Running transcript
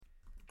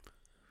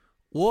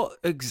What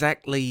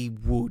exactly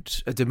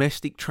would a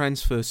domestic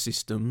transfer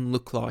system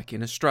look like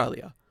in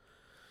Australia?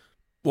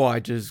 Why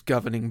does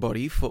governing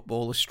body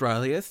Football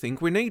Australia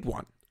think we need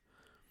one?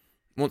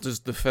 What does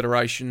the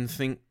Federation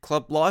think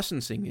club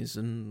licensing is,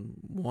 and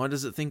why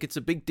does it think it's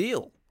a big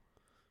deal?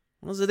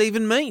 What does it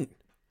even mean?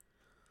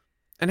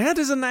 And how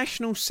does a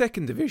national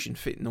second division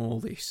fit in all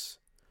this?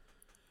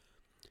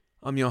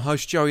 I'm your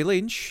host Joey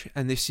Lynch,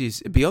 and this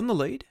is Beyond the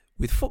Lead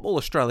with Football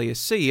Australia's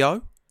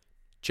CEO,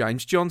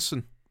 James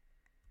Johnson.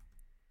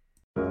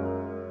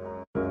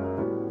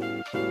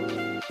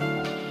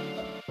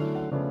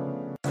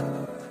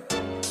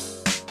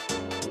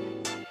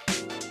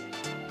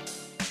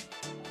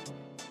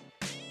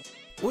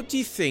 What do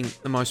you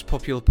think the most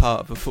popular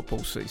part of a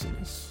football season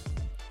is?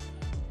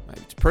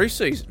 Maybe it's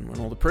pre-season when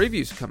all the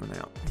previews are coming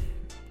out.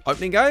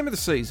 Opening game of the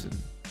season.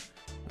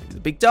 Maybe the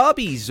big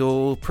derbies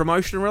or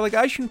promotion and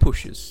relegation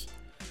pushes.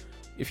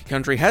 If your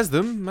country has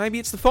them, maybe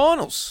it's the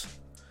finals.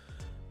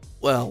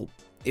 Well,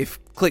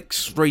 if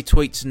clicks,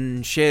 retweets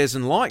and shares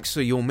and likes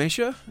are your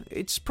measure,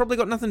 it's probably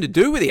got nothing to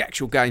do with the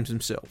actual games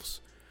themselves.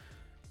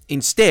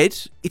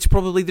 Instead, it's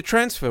probably the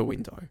transfer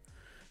window.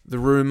 The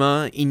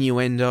rumour,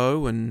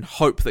 innuendo and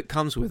hope that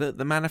comes with it,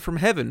 the manna from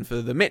heaven for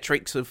the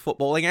metrics of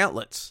footballing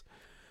outlets.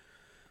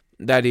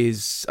 That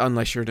is,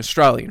 unless you're in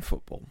Australian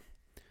football.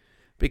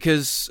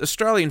 Because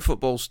Australian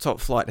football's top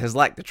flight has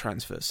lacked the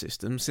transfer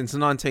system since the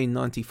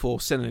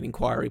 1994 Senate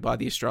inquiry by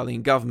the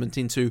Australian government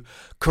into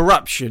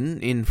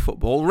corruption in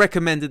football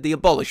recommended the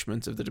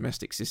abolishment of the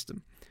domestic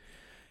system.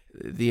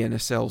 The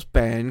NSL's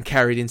ban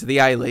carried into the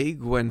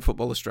A-League when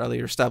Football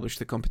Australia established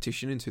the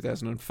competition in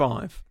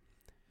 2005.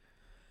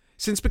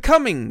 Since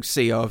becoming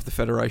CEO of the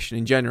Federation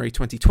in January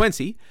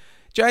 2020,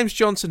 James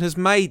Johnson has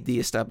made the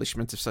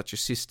establishment of such a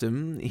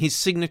system his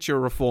signature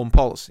reform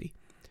policy,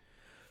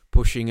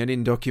 pushing it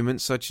in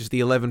documents such as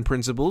the 11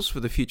 Principles for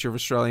the Future of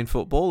Australian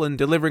Football and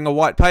delivering a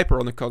white paper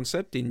on the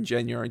concept in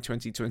January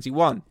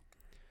 2021.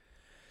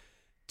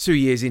 2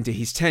 years into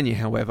his tenure,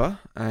 however,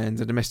 and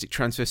the domestic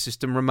transfer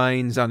system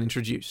remains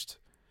unintroduced.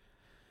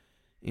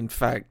 In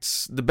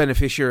fact, the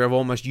beneficiary of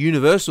almost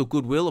universal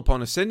goodwill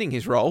upon ascending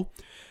his role,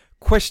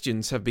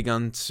 questions have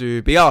begun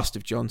to be asked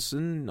of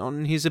Johnson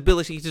on his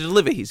ability to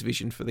deliver his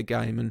vision for the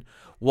game and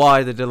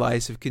why the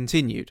delays have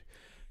continued.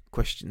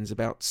 Questions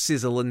about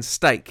sizzle and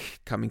steak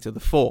coming to the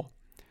fore.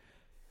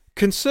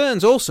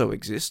 Concerns also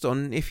exist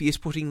on if he is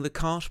putting the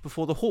cart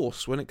before the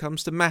horse when it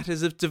comes to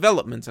matters of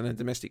development in a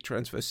domestic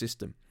transfer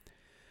system.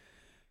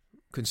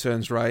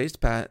 Concerns raised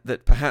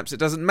that perhaps it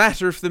doesn't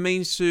matter if the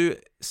means to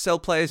sell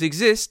players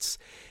exists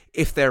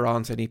if there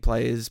aren't any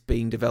players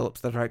being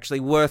developed that are actually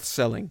worth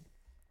selling.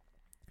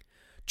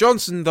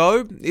 Johnson,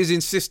 though, is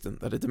insistent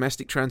that a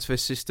domestic transfer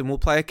system will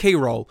play a key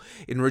role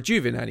in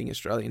rejuvenating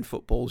Australian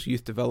football's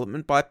youth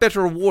development by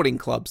better rewarding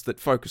clubs that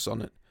focus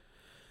on it.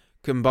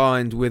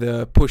 Combined with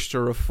a push to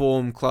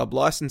reform club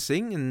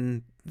licensing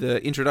and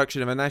the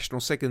introduction of a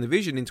national second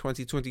division in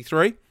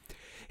 2023,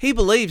 he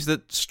believes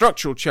that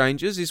structural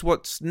changes is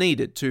what's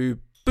needed to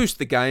boost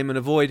the game and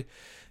avoid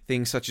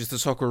things such as the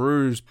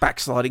Socceroos'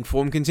 backsliding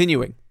form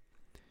continuing.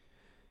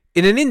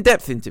 In an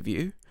in-depth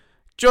interview,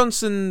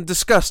 Johnson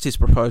discussed his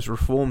proposed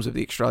reforms of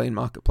the Australian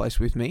marketplace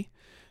with me,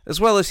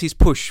 as well as his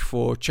push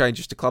for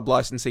changes to club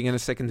licensing and a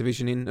second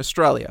division in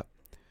Australia.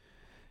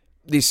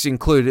 This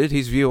included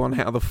his view on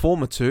how the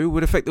former two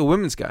would affect the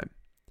women's game.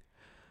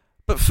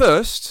 But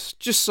first,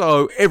 just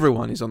so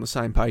everyone is on the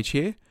same page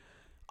here,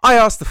 I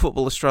asked the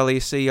Football Australia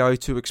CEO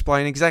to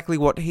explain exactly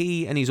what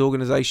he and his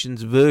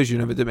organisation's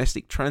version of a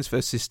domestic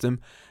transfer system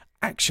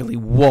actually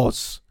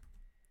was.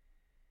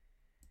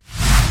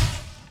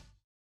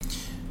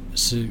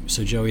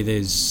 So Joey,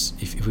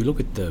 if we look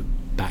at the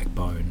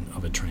backbone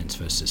of a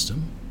transfer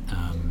system,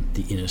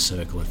 the inner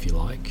circle, if you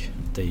like,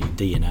 the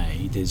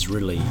DNA, there's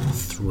really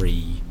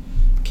three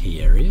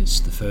key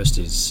areas. The first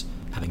is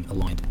having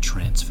aligned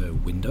transfer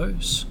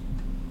windows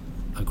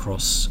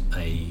across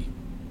a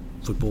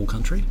football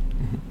country,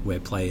 where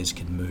players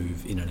can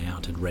move in and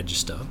out and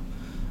register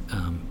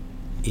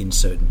in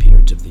certain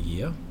periods of the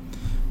year.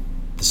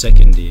 The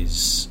second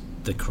is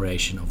the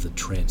creation of the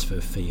transfer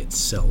fee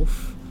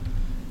itself.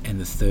 And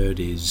the third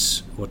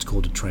is what's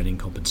called a training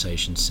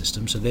compensation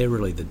system. So they're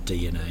really the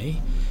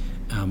DNA.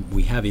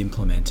 We have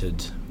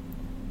implemented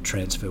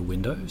transfer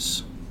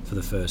windows for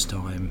the first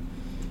time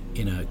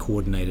in a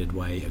coordinated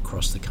way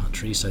across the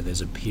country. So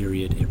there's a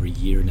period every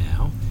year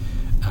now,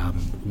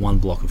 one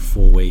block of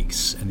 4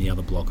 weeks and the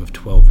other block of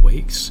 12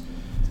 weeks,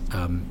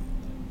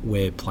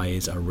 where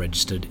players are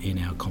registered in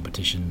our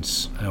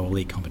competitions, our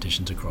elite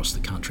competitions across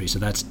the country. So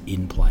that's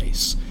in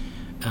place.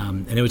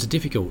 And it was a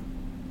difficult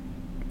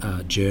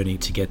journey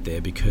to get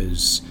there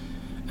because,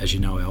 as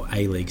you know, our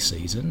A-League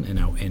season and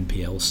our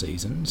NPL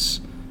seasons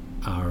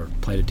are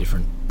played at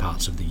different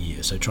parts of the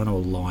year. So trying to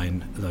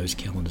align those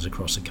calendars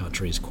across the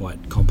country is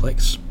quite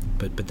complex,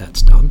 but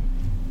that's done.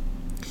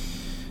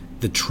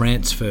 The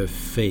transfer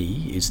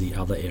fee is the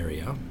other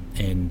area,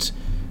 and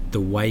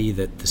the way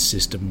that the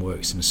system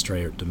works in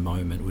Australia at the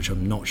moment, which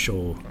I'm not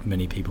sure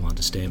many people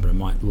understand, but I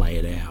might lay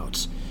it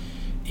out,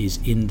 is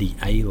in the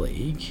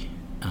A-League,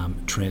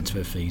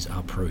 transfer fees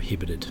are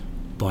prohibited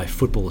by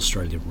Football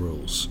Australia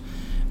rules,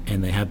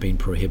 and they have been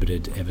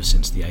prohibited ever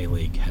since the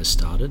A-League has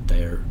started.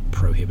 They are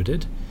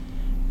prohibited.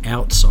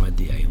 Outside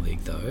the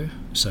A-League, though,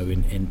 so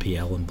in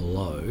NPL and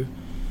below,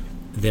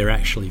 they're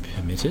actually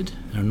permitted.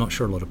 And I'm not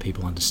sure a lot of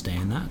people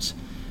understand that,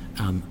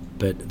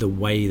 but the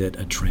way that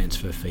a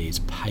transfer fee is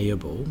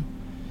payable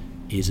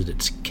is that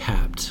it's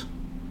capped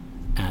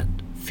at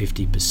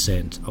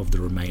 50% of the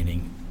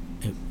remaining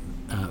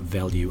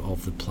value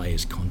of the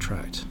player's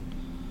contract.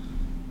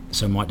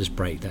 So I might just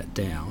break that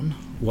down.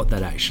 What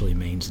that actually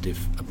means is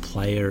if a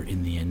player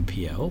in the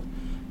NPL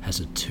has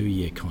a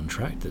 2-year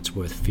contract that's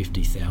worth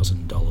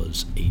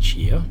 $50,000 each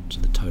year,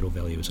 so the total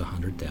value is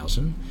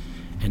 $100,000,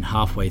 and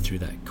halfway through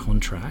that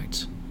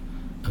contract,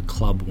 a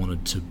club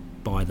wanted to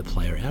buy the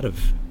player out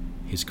of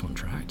his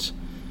contract,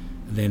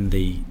 then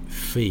the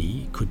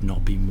fee could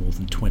not be more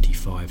than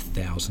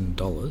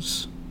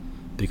 $25,000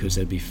 because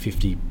there'd be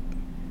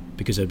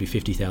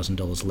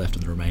 $50,000 left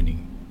on the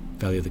remaining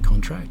value of the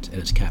contract, and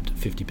it's capped at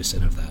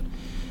 50% of that,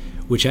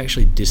 which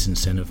actually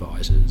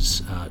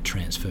disincentivizes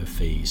transfer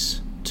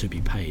fees to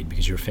be paid,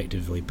 because you're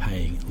effectively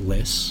paying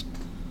less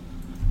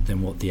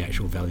than what the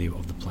actual value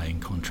of the playing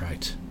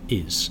contract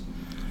is.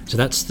 So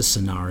that's the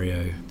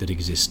scenario that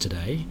exists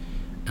today,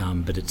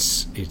 but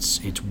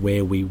it's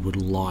where we would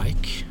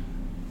like,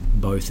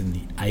 both in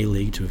the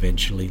A-League to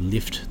eventually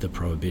lift the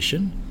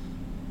prohibition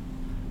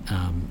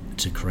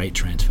to create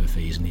transfer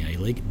fees in the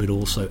A-League, but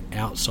also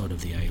outside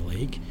of the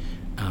A-League,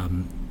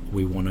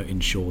 we want to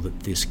ensure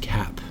that this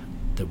cap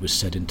that was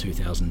set in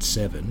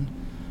 2007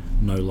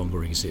 no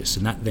longer exists,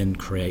 and that then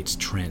creates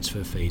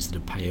transfer fees that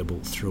are payable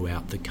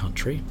throughout the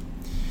country.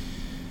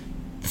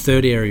 The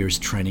third area is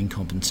training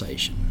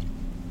compensation,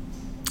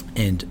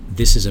 and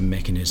this is a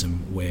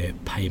mechanism where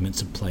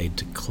payments are paid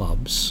to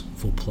clubs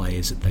for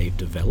players that they've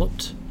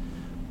developed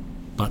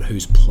but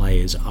whose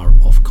players are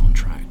off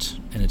contract,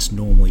 and it's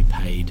normally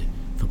paid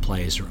for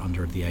players who are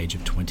under the age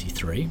of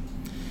 23.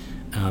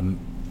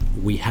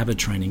 We have a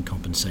training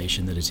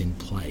compensation that is in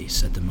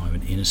place at the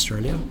moment in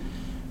Australia,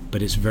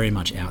 but it's very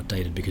much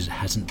outdated because it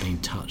hasn't been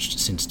touched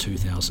since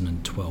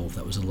 2012.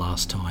 That was the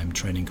last time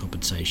training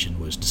compensation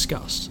was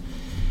discussed.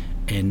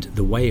 And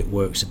the way it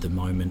works at the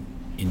moment,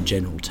 in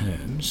general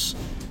terms,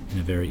 in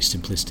a very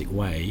simplistic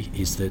way,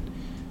 is that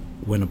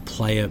when a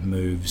player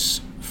moves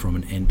from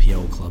an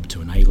NPL club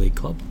to an A-League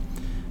club,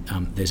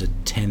 there's a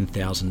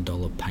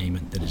 $10,000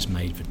 payment that is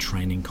made for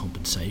training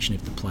compensation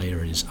if the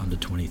player is under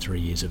 23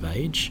 years of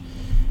age.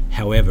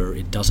 However,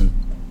 it doesn't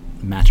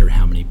matter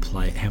how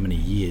many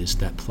years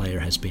that player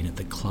has been at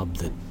the club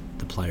that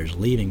the player is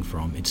leaving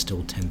from, it's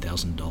still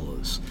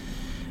 $10,000.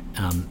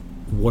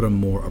 What a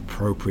more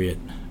appropriate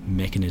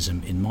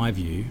mechanism, in my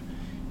view,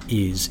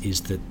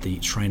 is that the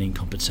training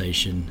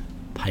compensation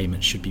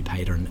payment should be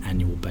paid on an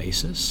annual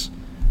basis.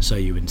 So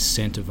you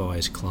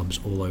incentivize clubs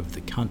all over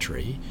the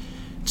country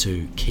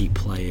to keep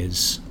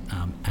players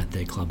at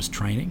their club's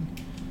training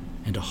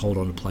and to hold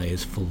on to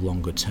players for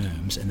longer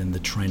terms, and then the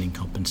training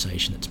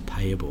compensation that's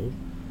payable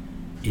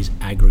is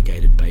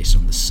aggregated based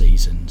on the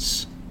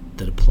seasons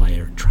that a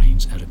player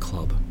trains at a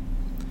club.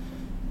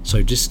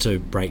 So just to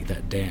break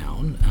that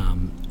down,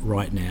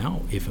 right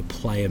now, if a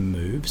player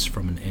moves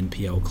from an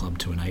NPL club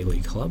to an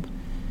A-League club,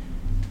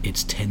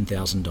 it's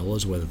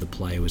 $10,000 whether the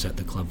player was at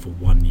the club for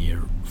 1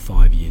 year,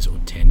 5 years or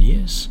 10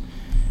 years.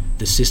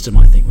 The system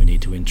I think we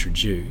need to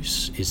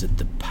introduce is that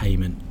the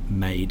payment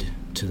made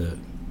to the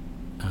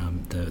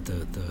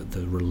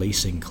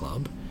releasing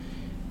club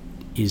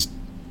is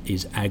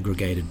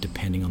aggregated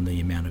depending on the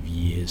amount of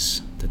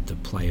years that the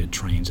player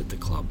trains at the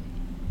club.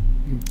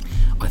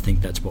 I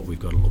think that's what we've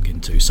got to look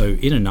into. So,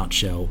 in a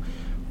nutshell,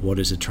 what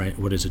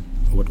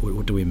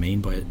do we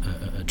mean by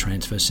a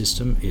transfer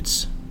system?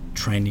 It's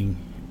training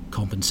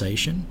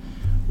compensation,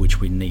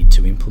 which we need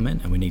to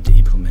implement, and we need to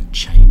implement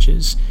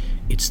changes.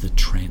 It's the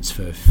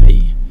transfer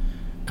fee,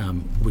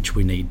 which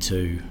we need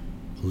to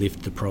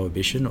lift the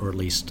prohibition, or at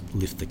least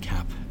lift the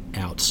cap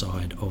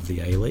outside of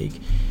the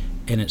A-League.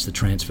 And it's the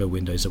transfer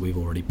windows that we've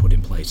already put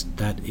in place.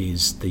 That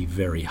is the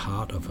very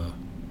heart of a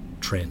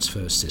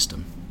transfer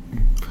system.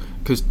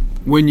 Because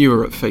when you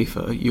were at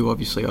FIFA, you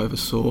obviously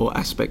oversaw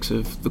aspects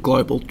of the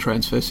global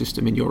transfer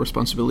system in your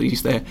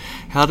responsibilities there.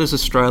 How does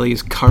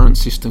Australia's current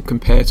system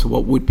compare to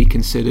what would be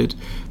considered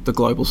the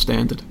global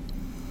standard?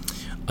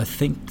 I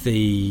think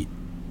the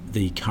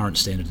current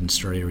standard in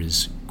Australia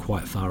is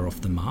quite far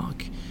off the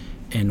mark,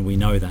 and we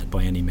know that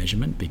by any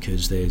measurement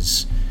because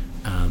there's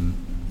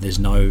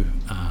no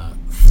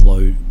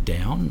flow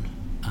down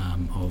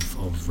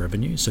of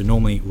revenue. So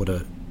normally what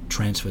a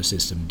transfer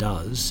system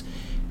does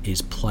is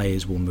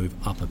players will move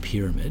up a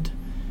pyramid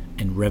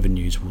and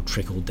revenues will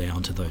trickle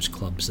down to those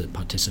clubs that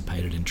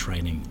participated in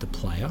training the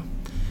player.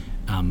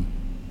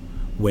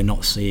 We're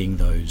not seeing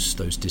those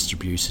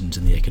distributions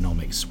and the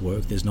economics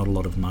work. There's not a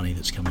lot of money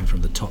that's coming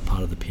from the top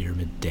part of the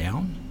pyramid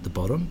down the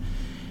bottom.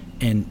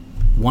 And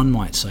one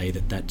might say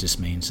that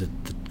just means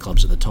that the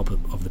clubs at the top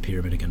of the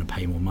pyramid are going to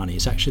pay more money.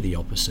 It's actually the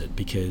opposite,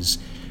 because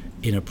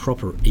in a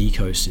proper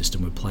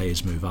ecosystem where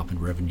players move up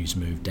and revenues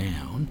move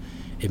down,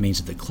 it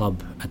means that the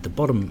club at the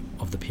bottom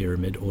of the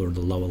pyramid or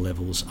the lower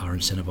levels are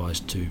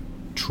incentivised to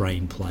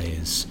train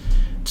players,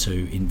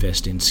 to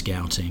invest in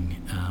scouting,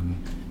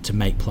 to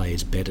make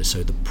players better,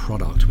 so the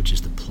product, which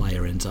is the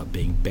player, ends up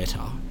being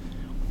better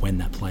when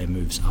that player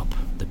moves up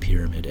the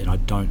pyramid. And I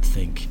don't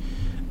think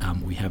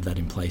we have that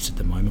in place at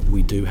the moment.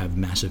 We do have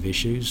massive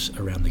issues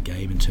around the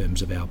game in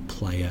terms of our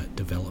player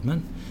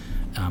development.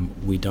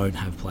 We don't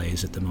have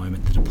players at the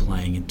moment that are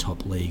playing in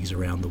top leagues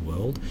around the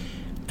world,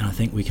 and I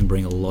think we can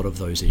bring a lot of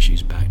those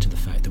issues back to the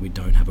fact that we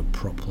don't have a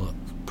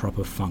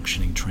proper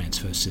functioning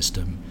transfer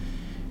system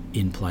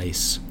in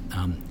place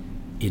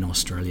in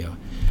Australia.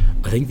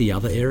 I think the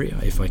other area,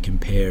 if I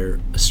compare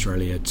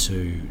Australia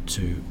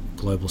to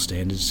global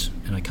standards,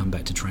 and I come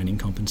back to training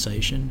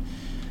compensation,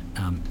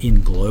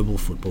 in global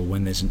football,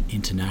 when there's an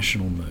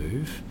international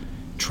move,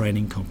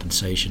 training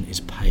compensation is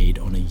paid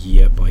on a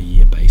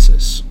year-by-year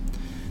basis.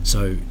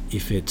 So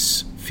if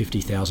it's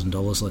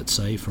 $50,000, let's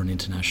say, for an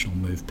international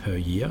move per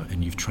year,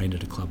 and you've trained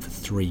at a club for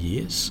 3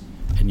 years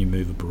and you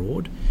move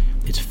abroad,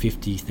 it's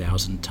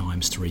 50,000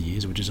 times 3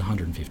 years, which is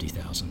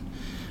 150,000.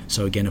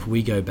 So again, if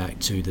we go back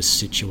to the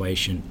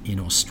situation in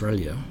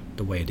Australia,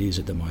 the way it is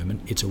at the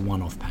moment, it's a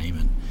one-off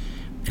payment.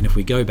 And if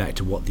we go back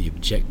to what the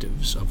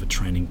objectives of a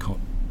training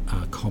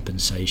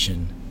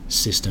compensation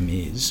system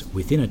is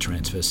within a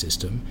transfer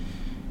system,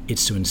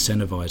 it's to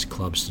incentivise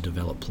clubs to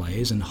develop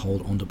players and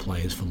hold onto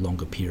players for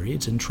longer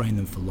periods and train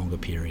them for longer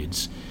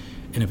periods.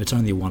 And if it's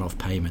only a one-off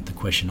payment, the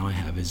question I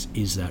have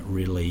is that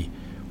really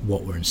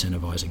what we're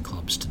incentivising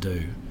clubs to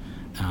do?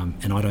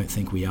 And I don't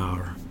think we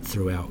are,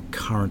 through our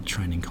current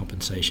training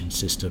compensation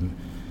system,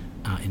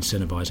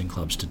 incentivising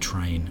clubs to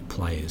train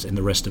players, and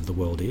the rest of the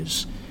world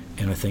is.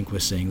 And I think we're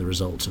seeing the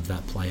results of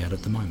that play out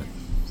at the moment.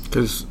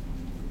 Because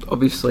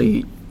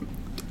obviously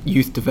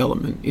youth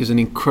development is an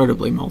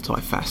incredibly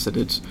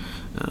multifaceted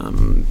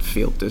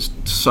field. There's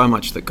so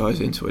much that goes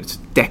into it. It's a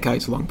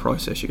decades-long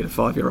process. You get a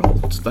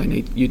 5-year-old.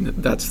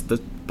 That's the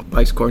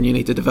base core, and you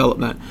need to develop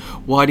that.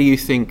 Why do you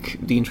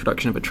think the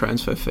introduction of a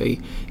transfer fee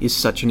is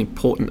such an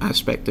important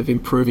aspect of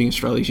improving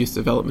Australia's youth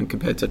development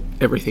compared to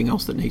everything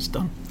else that needs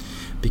done?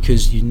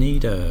 Because you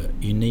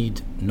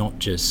need not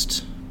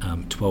just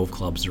 12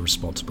 clubs that are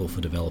responsible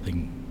for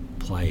developing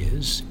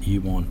players.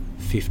 You want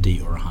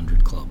 50 or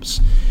 100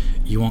 clubs.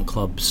 You want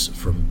clubs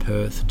from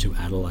Perth to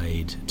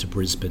Adelaide to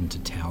Brisbane to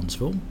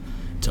Townsville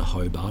to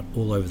Hobart,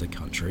 all over the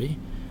country,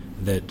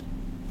 that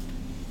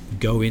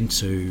go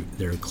into,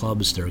 there are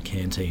clubs, there are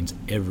canteens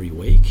every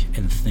week,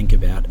 and think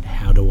about,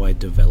 how do I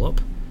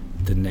develop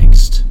the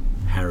next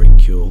Harry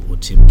Kewell or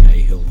Tim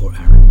Cahill or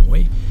Aaron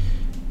Moy?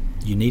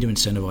 You need to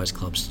incentivise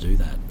clubs to do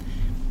that.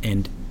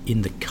 And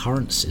in the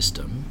current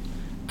system,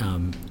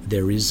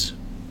 there is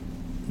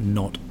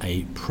not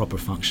a proper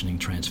functioning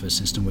transfer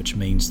system, which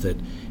means that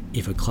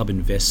if a club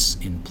invests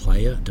in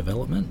player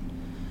development,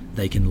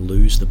 they can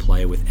lose the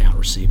player without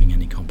receiving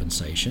any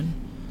compensation.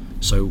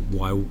 So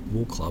why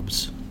will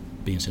clubs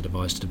be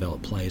incentivised to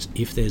develop players?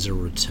 If there's a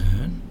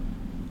return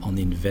on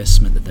the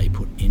investment that they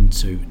put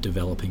into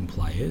developing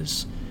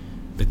players,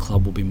 the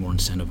club will be more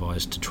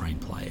incentivised to train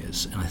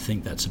players. And I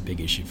think that's a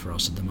big issue for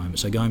us at the moment.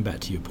 So going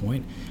back to your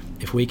point,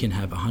 if we can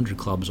have 100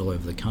 clubs all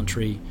over the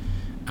country,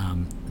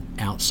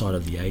 outside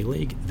of the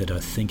A-League, that are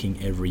thinking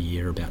every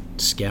year about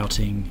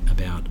scouting,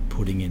 about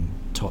putting in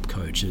top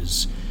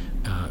coaches,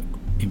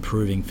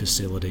 improving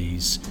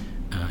facilities,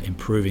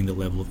 improving the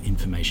level of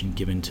information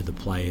given to the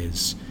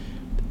players,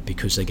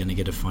 because they're going to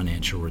get a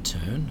financial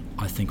return,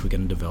 I think we're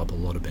going to develop a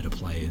lot of better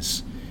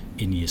players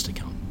in years to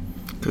come.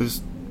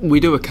 Because we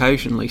do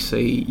occasionally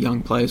see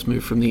young players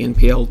move from the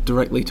NPL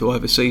directly to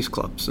overseas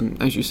clubs,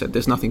 and as you said,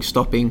 there's nothing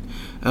stopping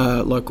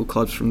local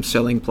clubs from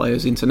selling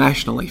players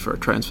internationally for a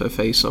transfer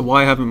fee. So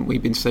why haven't we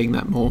been seeing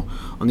that more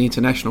on the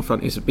international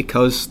front? Is it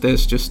because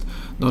there's just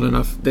not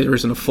enough, there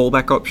isn't a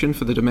fallback option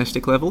for the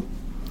domestic level?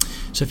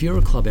 So if you're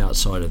a club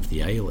outside of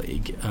the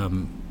A-League,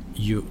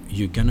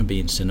 you're going to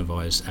be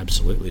incentivised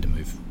absolutely to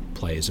move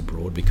players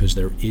abroad, because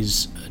there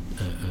is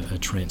a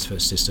transfer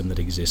system that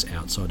exists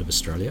outside of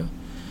Australia.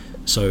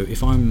 So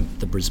if I'm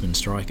the Brisbane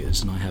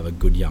Strikers and I have a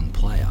good young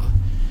player,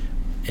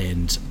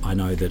 and I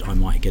know that I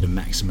might get a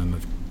maximum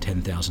of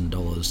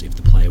 $10,000 if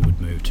the player would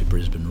move to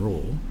Brisbane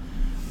Roar,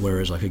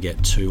 whereas I could get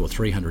 $200,000 or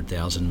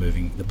 $300,000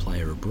 moving the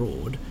player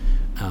abroad,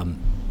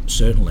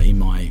 certainly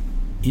my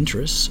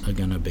interests are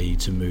going to be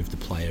to move the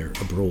player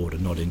abroad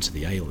and not into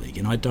the A-League.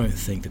 And I don't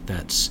think that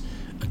that's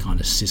a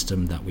kind of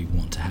system that we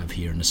want to have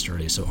here in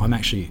Australia. So I'm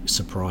actually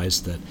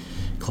surprised that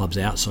clubs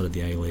outside of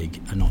the A-League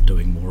are not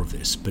doing more of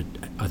this. But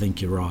I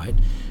think you're right.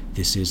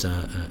 This is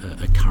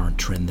a current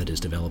trend that is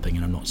developing,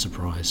 and I'm not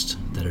surprised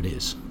that it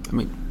is. I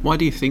mean, why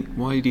do you think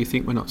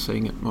we're not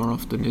seeing it more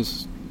often?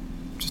 Is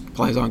just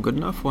players aren't good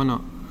enough? Why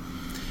not?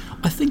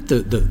 I think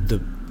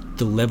the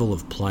level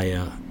of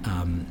player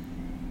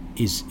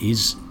is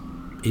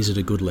at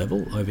a good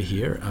level over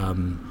here. Are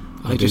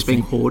they just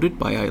being hoarded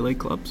by A-League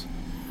clubs?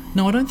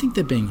 No, I don't think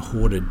they're being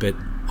hoarded, but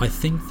I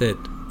think that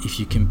if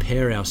you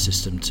compare our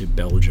system to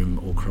Belgium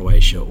or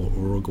Croatia or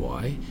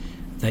Uruguay,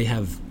 they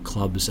have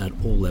clubs at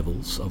all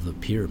levels of the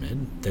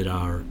pyramid that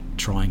are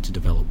trying to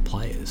develop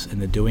players, and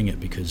they're doing it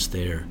because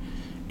they're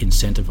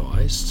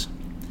incentivized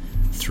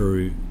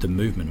through the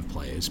movement of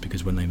players,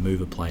 because when they move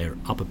a player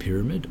up a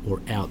pyramid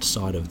or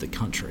outside of the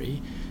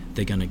country,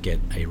 they're going to get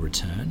a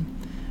return.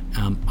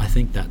 I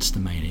think that's the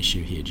main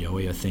issue here,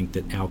 Joey. I think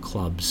that our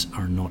clubs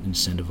are not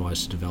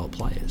incentivized to develop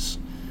players,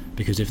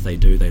 because if they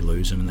do, they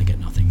lose them and they get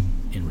nothing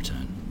in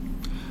return.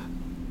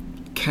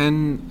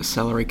 Can a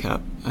salary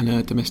cap and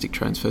a domestic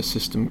transfer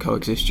system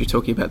coexist? You're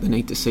talking about the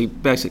need to see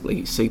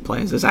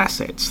players as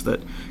assets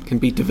that can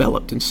be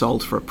developed and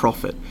sold for a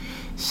profit.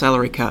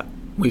 Salary cap,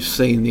 we've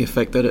seen the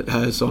effect that it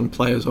has on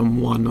players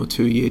on 1 or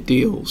 2 year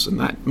deals, and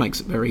that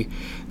makes it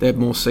they're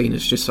more seen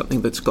as just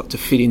something that's got to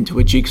fit into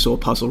a jigsaw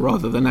puzzle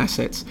rather than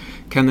assets.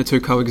 Can the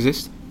two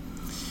coexist?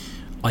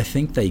 I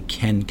think they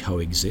can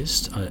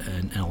coexist,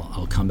 and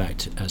I'll come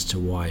back as to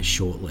why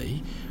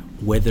shortly.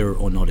 Whether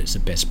or not it's the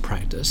best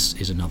practice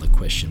is another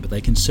question, but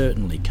they can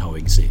certainly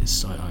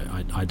coexist.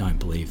 I don't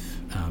believe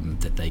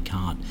that they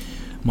can't.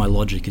 My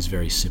logic is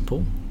very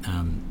simple.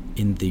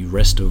 In the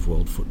rest of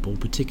world football,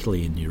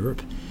 particularly in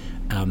Europe,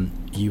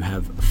 you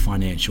have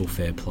financial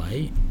fair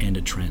play and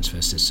a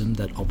transfer system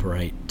that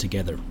operate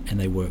together, and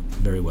they work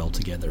very well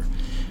together.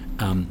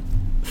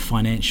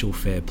 Financial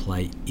fair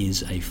play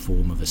is a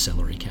form of a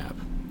salary cap.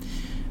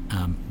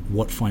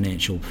 What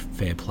financial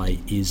fair play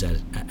is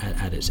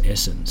at its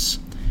essence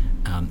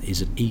is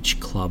that each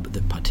club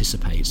that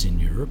participates in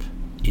Europe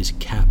is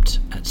capped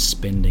at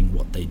spending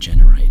what they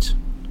generate.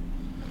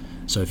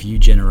 So if you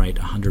generate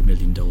 $100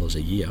 million a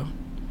year,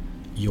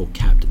 you're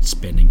capped at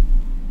spending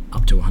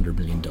up to $100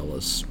 million.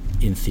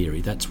 In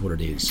theory, that's what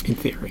it is. In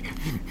theory.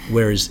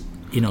 Whereas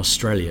in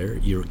Australia,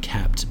 you're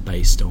capped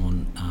based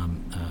on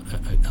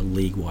a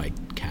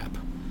league-wide cap.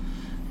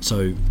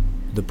 So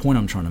the point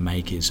I'm trying to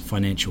make is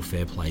financial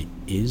fair play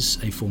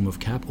is a form of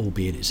cap,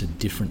 albeit it's a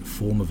different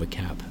form of a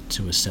cap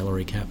to a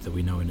salary cap that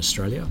we know in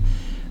Australia.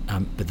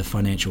 But the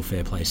financial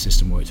fair play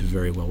system works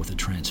very well with the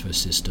transfer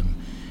system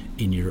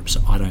in Europe, so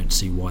I don't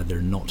see why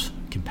they're not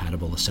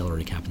compatible, a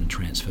salary cap and a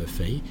transfer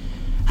fee.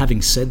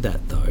 Having said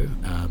that, though,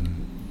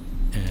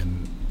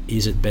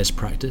 is it best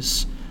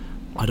practice?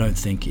 I don't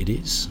think it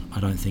is. I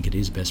don't think it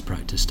is best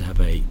practice to have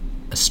a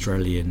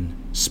Australian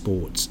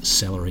sports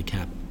salary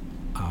cap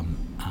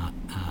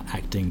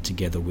acting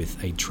together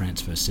with a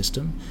transfer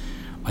system.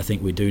 I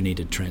think we do need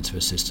a transfer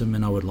system,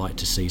 and I would like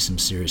to see some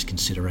serious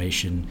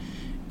consideration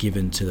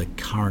given to the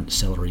current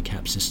salary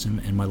cap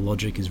system, and my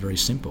logic is very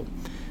simple.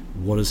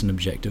 What is an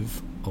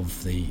objective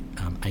of the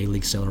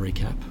A-League salary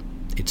cap?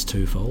 It's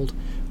twofold.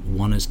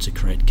 One is to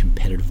create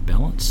competitive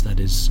balance, that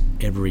is,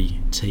 every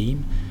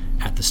team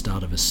at the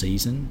start of a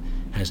season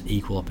has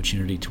equal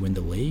opportunity to win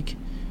the league.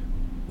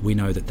 We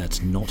know that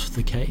that's not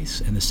the case,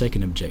 and the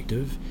second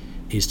objective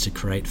is to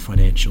create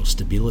financial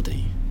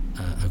stability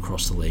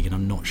across the league, and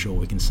I'm not sure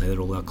we can say that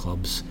all our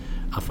clubs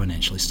are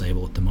financially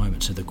stable at the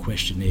moment. So the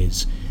question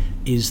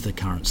is the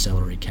current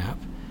salary cap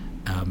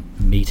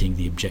meeting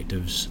the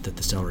objectives that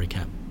the salary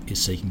cap is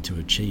seeking to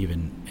achieve?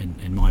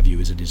 And my view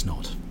is it is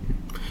not.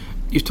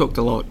 You've talked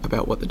a lot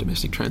about what the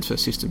domestic transfer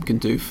system can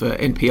do for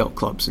NPL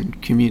clubs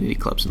and community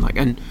clubs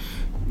and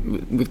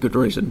with good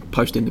reason.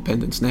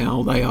 Post-independence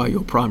now, they are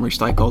your primary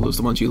stakeholders,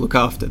 the ones you look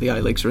after. The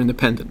A-Leagues are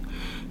independent.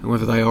 And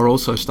whether they are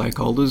also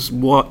stakeholders,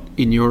 what,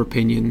 in your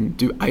opinion,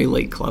 do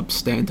A-League clubs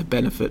stand to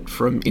benefit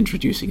from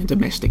introducing a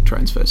domestic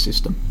transfer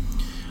system?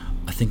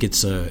 I think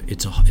it's a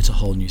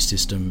whole new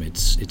system.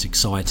 It's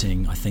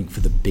exciting. I think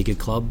for the bigger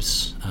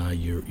clubs,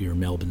 your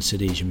Melbourne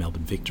Cities, your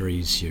Melbourne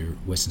Victories, your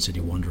Western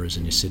Sydney Wanderers,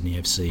 and your Sydney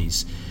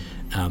FCs,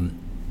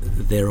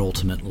 they're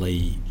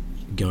ultimately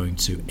going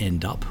to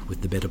end up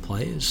with the better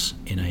players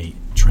in a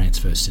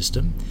transfer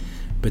system,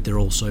 but they're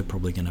also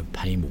probably going to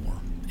pay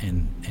more.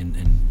 And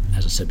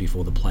as I said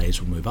before, the players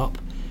will move up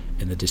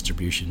and the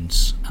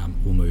distributions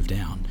will move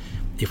down.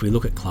 If we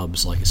look at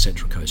clubs like a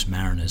Central Coast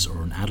Mariners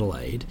or an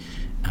Adelaide,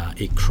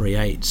 it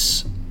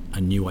creates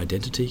a new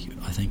identity,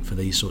 I think, for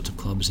these sorts of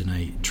clubs in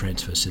a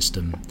transfer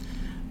system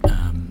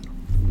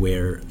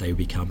where they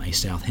become a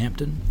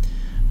Southampton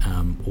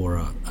or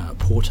a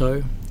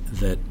Porto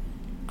that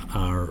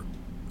are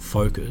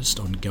focused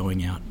on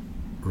going out,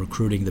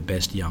 recruiting the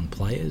best young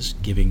players,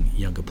 giving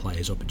younger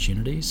players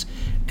opportunities,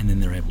 and then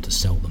they're able to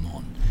sell them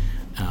on.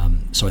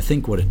 So I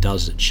think what it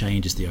does is it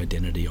changes the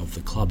identity of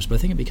the clubs, but I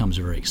think it becomes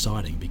very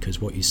exciting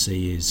because what you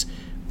see is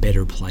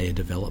better player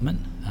development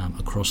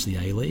across the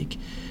A-League,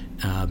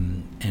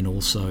 and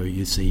also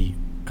you see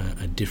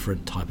a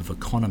different type of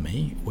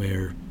economy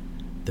where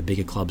the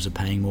bigger clubs are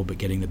paying more but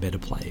getting the better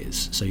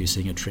players. So you're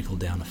seeing a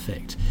trickle-down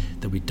effect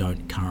that we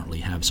don't currently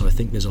have. So I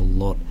think there's a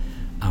lot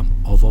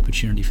of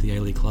opportunity for the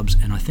A-League clubs.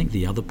 And I think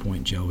the other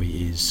point, Joey,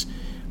 is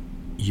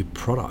your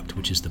product,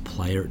 which is the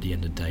player at the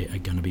end of the day, are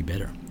going to be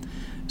better.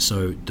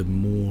 So the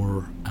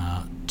more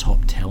top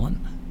talent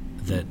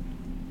that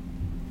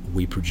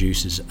we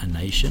produce as a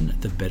nation,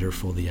 the better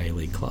for the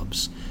A-League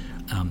clubs.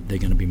 They're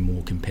going to be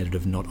more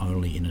competitive not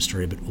only in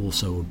Australia but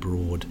also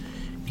abroad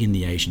in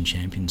the Asian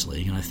Champions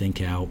League, and I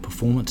think our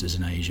performances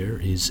in Asia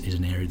is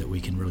an area that we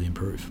can really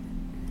improve.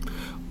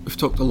 We've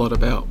talked a lot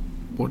about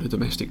what a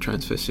domestic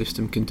transfer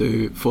system can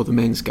do for the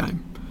men's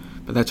game,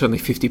 but that's only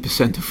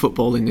 50% of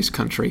football in this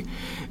country.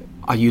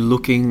 Are you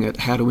looking at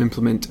how to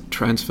implement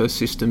transfer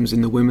systems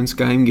in the women's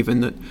game,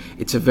 given that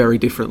it's a very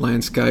different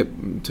landscape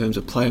in terms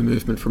of player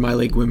movement from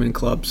A-League women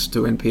clubs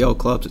to NPL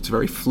clubs? It's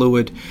very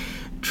fluid.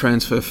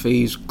 Transfer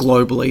fees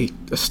globally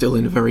are still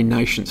in very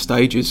nascent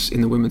stages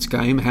in the women's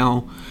game.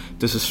 How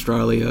does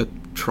Australia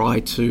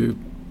try to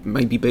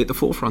maybe be at the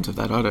forefront of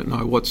that? I don't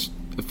know. What's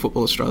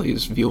Football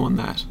Australia's view on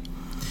that?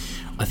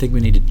 I think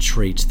we need to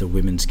treat the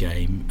women's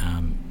game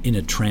in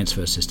a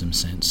transfer system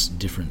sense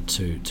different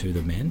to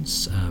the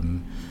men's.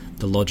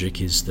 The logic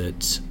is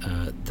that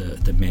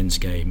the men's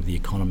game, the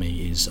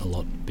economy is a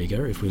lot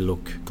bigger. If we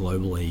look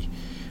globally,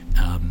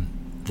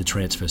 the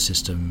transfer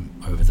system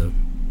over the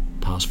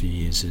past few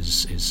years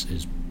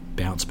is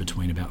bounced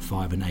between about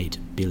 $5 and $8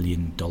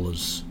 billion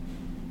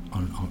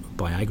on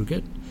by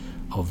aggregate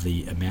of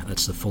the amount.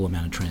 That's the full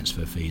amount of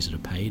transfer fees that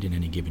are paid in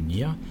any given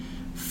year.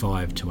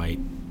 $5 to $8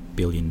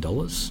 billion.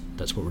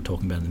 That's what we're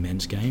talking about in the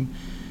men's game.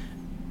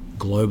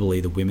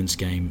 Globally, the women's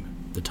game,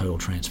 the total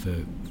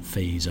transfer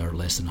fees are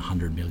less than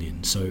 100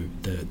 million. So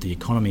the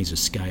economies of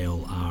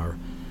scale are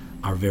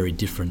very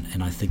different.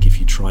 And I think if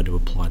you try to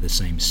apply the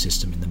same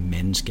system in the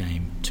men's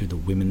game to the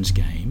women's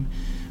game,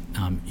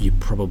 you're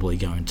probably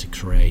going to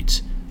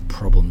create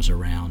problems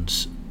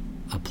around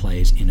a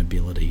player's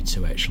inability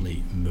to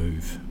actually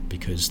move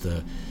because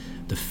the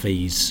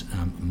fees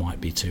might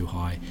be too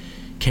high.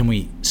 Can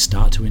we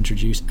start to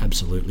introduce?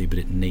 Absolutely, but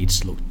it needs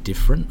to look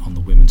different on the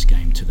women's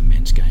game to the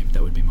men's game.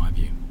 That would be my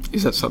view.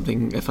 Is that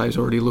something FA is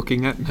already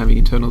looking at and having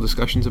internal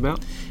discussions about?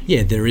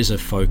 Yeah, there is a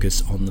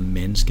focus on the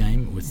men's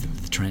game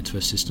with the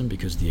transfer system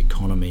because the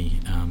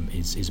economy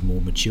is more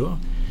mature,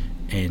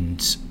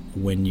 and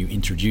when you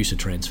introduce a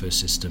transfer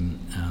system,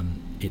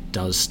 it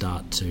does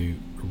start to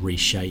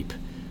reshape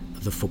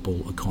the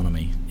football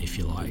economy, if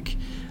you like.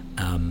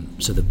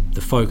 So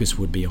the focus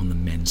would be on the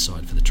men's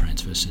side for the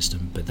transfer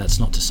system, but that's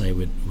not to say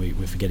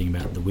we're forgetting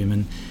about the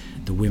women.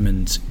 The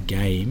women's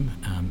game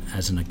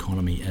as an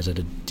economy is at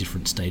a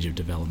different stage of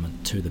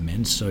development to the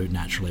men's, so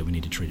naturally we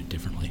need to treat it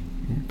differently.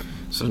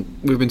 So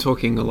we've been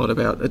talking a lot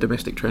about a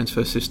domestic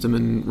transfer system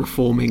and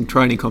reforming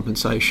training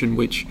compensation,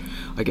 which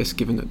I guess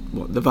given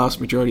that the vast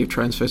majority of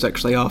transfers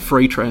actually are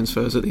free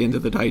transfers at the end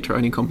of the day,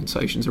 training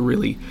compensation is a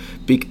really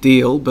big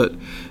deal, but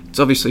it's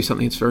obviously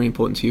something that's very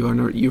important to you.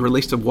 And you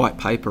released a white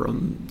paper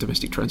on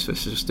domestic transfer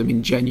system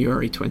in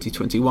January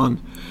 2021.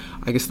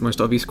 I guess the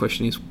most obvious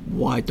question is,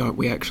 why don't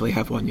we actually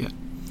have one yet?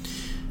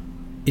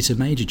 It's a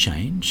major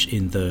change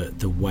in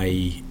the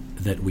way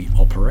that we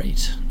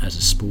operate as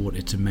a sport.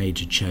 It's a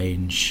major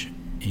change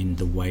in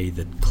the way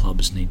that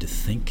clubs need to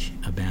think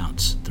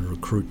about the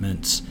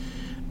recruitment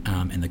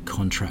and the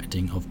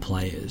contracting of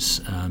players.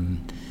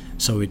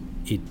 So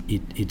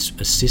it's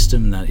a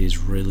system that is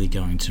really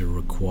going to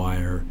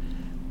require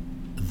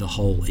the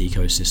whole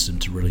ecosystem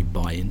to really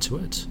buy into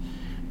it.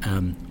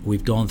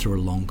 We've gone through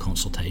a long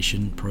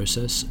consultation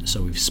process,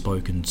 so we've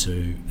spoken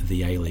to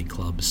the A-League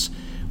clubs,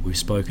 we've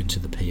spoken to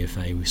the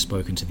PFA, we've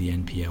spoken to the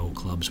NPL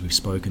clubs, we've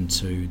spoken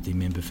to the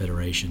member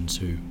federations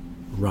who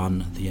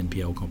run the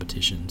NPL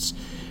competitions,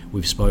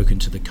 we've spoken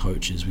to the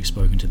coaches, we've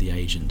spoken to the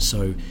agents.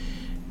 So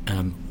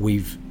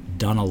we've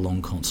done a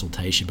long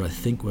consultation, but I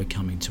think we're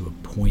coming to a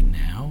point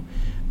now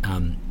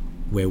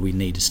where we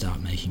need to start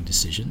making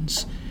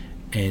decisions,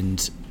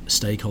 and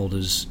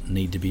stakeholders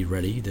need to be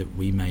ready that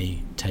we may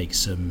take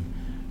some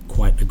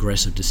quite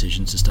aggressive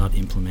decisions to start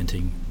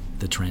implementing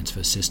the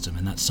transfer system,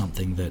 and that's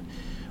something that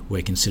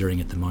we're considering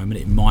at the moment.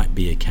 It might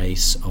be a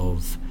case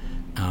of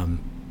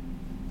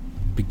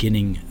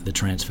beginning the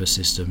transfer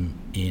system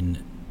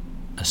in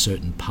a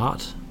certain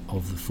part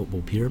of the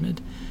football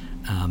pyramid,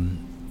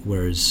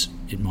 whereas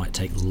it might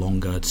take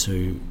longer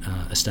to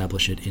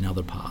establish it in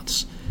other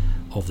parts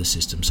of the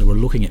system. So we're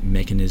looking at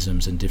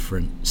mechanisms and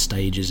different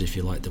stages, if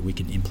you like, that we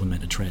can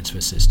implement a transfer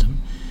system.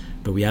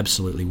 But we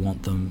absolutely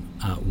want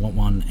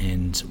one,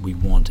 and we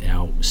want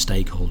our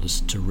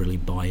stakeholders to really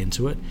buy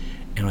into it.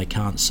 And I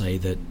can't say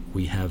that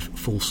we have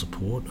full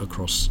support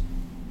across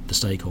the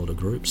stakeholder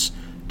groups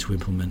to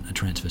implement a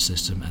transfer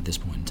system at this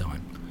point in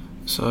time.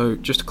 So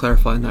just to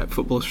clarify on that,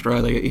 Football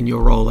Australia, in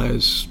your role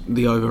as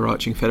the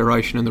overarching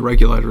federation and the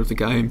regulator of the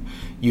game,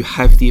 you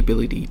have the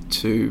ability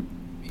to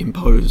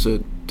impose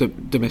a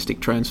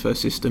domestic transfer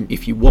system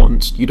if you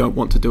want. You don't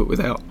want to do it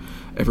without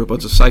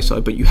everyone's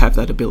say-so, but you have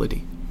that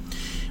ability.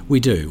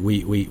 We do.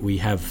 We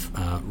have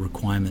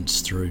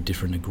requirements through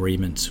different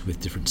agreements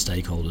with different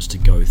stakeholders to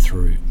go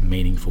through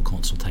meaningful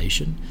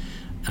consultation.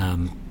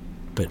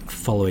 But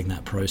following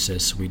that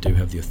process, we do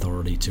have the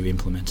authority to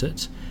implement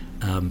it.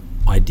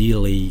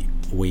 Ideally,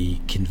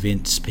 we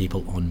convince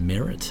people on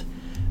merit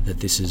that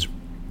this is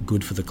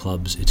good for the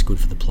clubs, it's good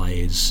for the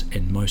players,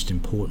 and most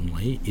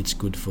importantly, it's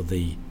good for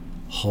the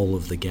whole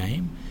of the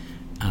game.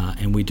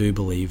 And we do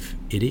believe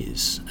it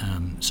is.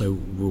 So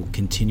we'll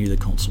continue the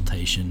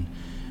consultation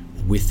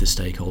with the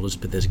stakeholders,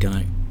 but there's going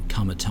to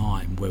come a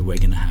time where we're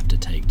going to have to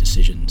take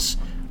decisions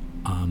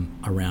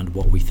around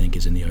what we think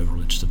is in the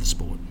overall interest of the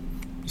sport.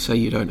 Say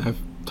you don't have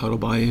total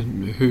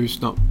buy-in,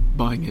 who's not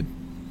buying in?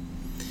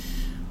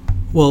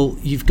 Well,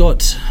 you've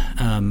got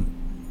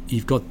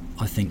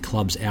I think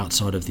clubs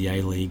outside of the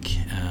A-League.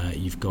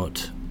 You've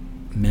got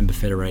member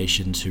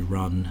federations who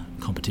run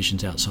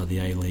competitions outside the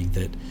A-League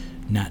that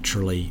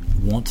naturally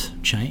want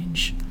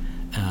change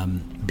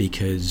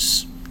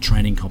because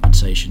training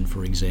compensation,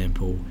 for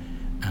example,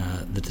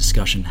 the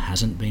discussion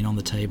hasn't been on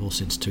the table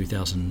since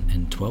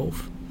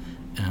 2012.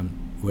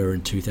 We're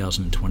in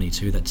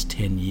 2022. That's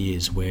 10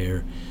 years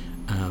where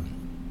a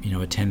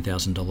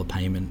 $10,000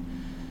 payment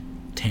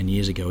 10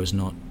 years ago is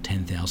not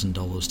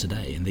 $10,000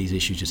 today, and these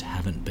issues just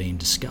haven't been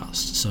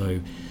discussed. So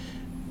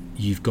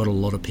you've got a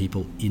lot of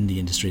people in the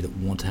industry that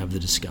want to have the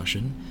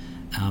discussion,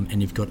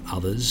 and you've got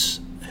others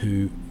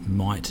who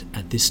might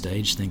at this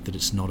stage think that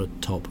it's not a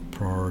top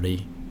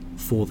priority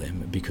for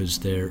them because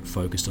they're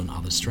focused on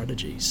other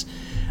strategies.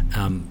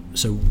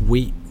 So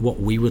what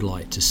we would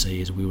like to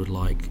see is we would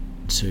like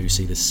to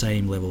see the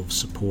same level of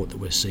support that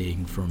we're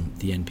seeing from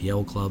the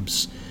NPL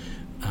clubs,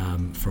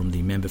 from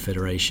the member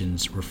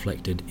federations,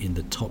 reflected in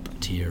the top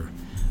tier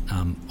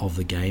of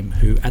the game,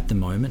 who at the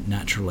moment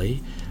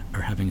naturally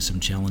are having some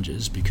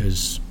challenges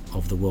because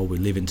of the world we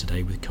live in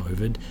today with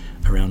COVID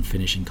around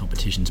finishing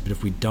competitions. But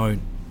if we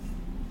don't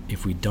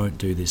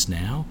do this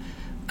now,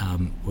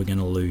 we're going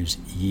to lose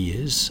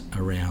years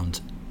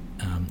around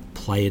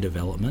player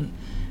development,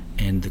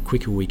 and the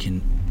quicker we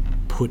can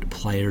put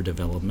player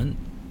development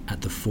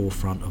at the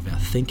forefront of our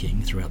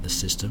thinking throughout the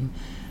system,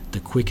 the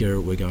quicker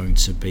we're going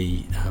to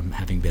be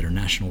having better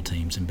national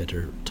teams and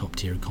better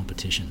top-tier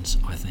competitions,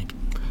 I think.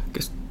 I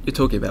guess you're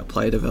talking about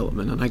player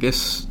development, and I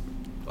guess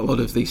a lot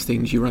of these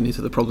things you run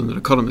into the problem that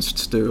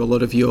economists do. A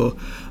lot of your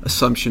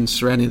assumptions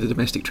surrounding the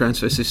domestic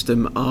transfer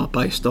system are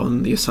based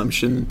on the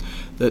assumption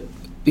that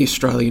the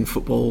Australian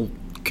football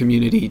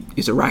community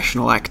is a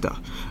rational actor,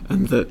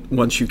 and that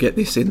once you get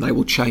this in, they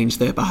will change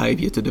their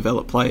behaviour to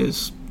develop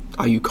players.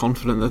 Are you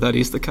confident that that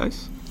is the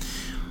case?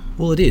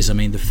 Well, it is. I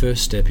mean, the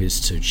first step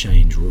is to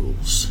change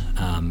rules,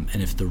 and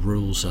if the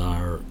rules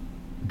are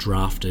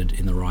drafted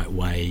in the right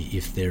way,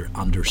 if they're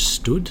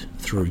understood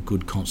through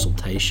good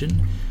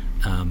consultation,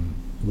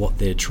 what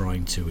they're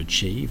trying to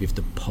achieve, if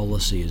the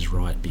policy is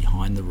right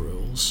behind the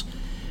rules,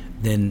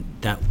 then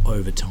that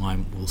over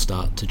time will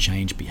start to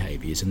change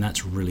behaviours, and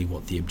that's really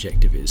what the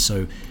objective is.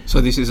 So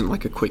this isn't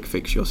like a quick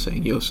fix you're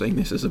seeing. You're seeing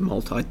this as a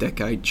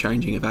multi-decade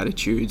changing of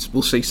attitudes.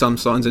 We'll see some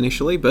signs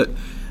initially, but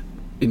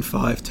in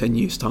 5-10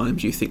 years' time,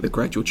 do you think the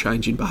gradual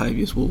change in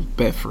behaviours will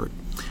bear fruit?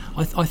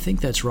 I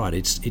think that's right.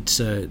 It's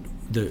the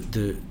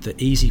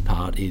easy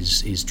part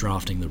is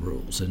drafting the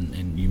rules,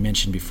 and you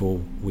mentioned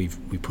before we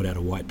put out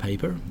a white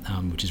paper,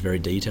 which is very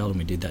detailed, and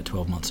we did that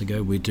 12 months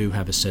ago. We do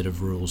have a set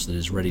of rules that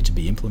is ready to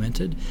be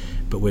implemented,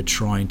 but we're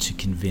trying to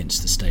convince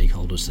the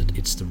stakeholders that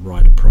it's the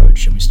right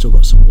approach, and we've still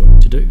got some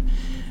work to do.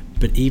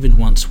 But even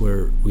once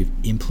we've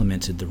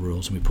implemented the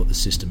rules and we put the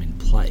system in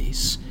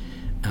place,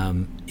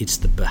 it's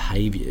the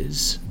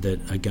behaviours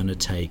that are going to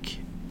take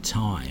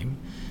time.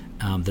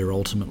 They're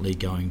ultimately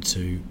going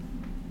to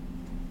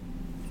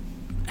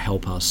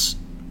help us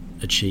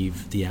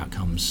achieve the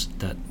outcomes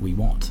that we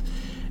want.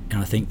 And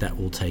I think that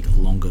will take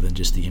longer than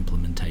just the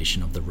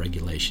implementation of the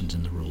regulations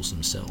and the rules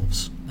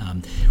themselves.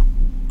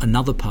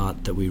 Another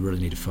part that we really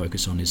need to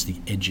focus on is the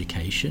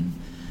education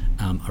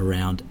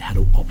around how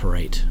to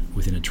operate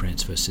within a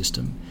transfer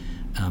system.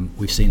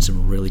 We've seen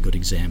some really good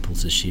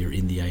examples this year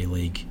in the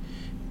A-League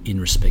in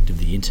respect of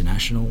the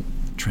international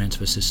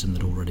transfer system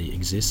that already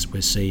exists.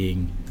 We're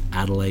seeing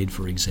Adelaide,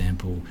 for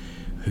example,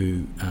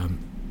 who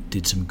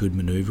did some good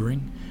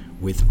manoeuvring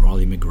with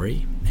Riley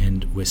McGree,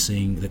 and we're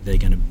seeing that they're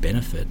going to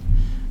benefit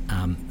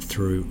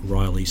through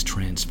Riley's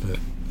transfer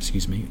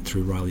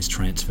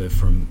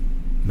from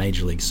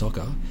Major League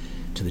Soccer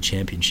to the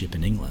Championship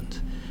in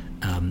England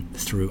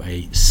through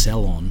a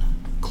sell-on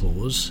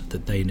clause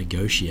that they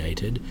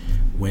negotiated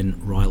when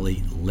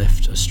Riley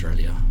left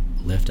Australia,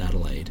 left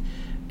Adelaide,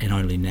 and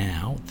only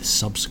now the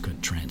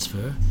subsequent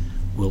transfer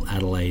will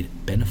Adelaide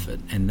benefit,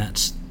 and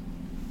that's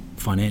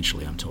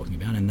financially I'm talking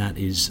about, and that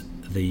is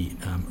the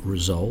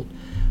result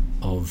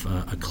of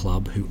a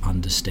club who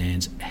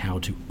understands how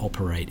to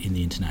operate in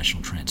the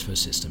international transfer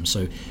system.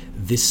 So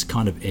this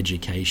kind of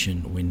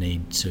education we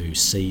need to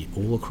see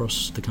all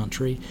across the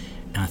country,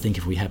 and I think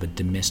if we have a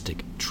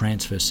domestic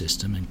transfer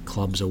system and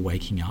clubs are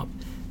waking up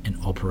and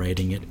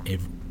operating it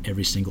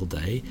every single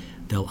day,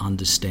 they'll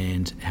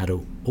understand how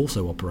to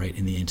also operate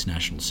in the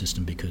international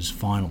system, because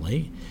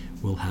finally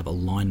we'll have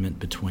alignment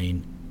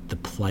between the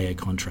player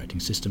contracting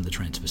system, the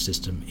transfer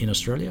system in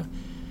Australia,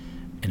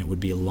 and it would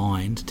be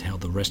aligned to how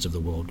the rest of the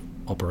world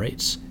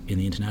operates in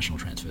the international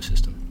transfer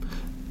system.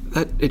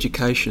 That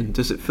education,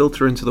 does it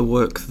filter into the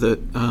work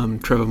that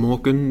Trevor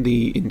Morgan,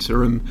 the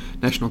interim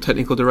National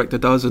Technical Director,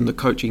 does, and the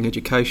coaching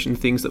education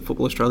things that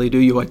Football Australia do?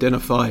 You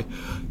identify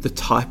the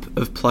type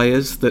of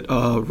players that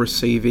are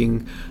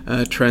receiving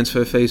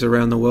transfer fees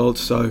around the world.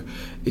 So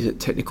is it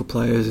technical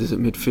players, is it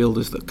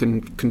midfielders that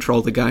can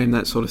control the game,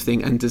 that sort of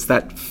thing? And does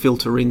that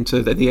filter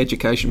into the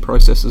education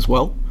process as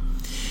well?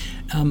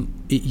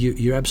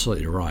 You're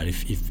absolutely right.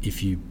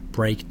 If you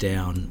break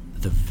down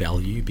the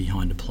value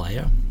behind a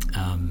player,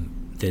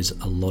 there's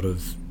a lot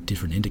of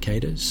different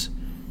indicators.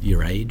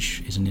 Your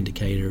age is an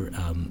indicator,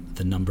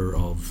 the number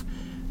of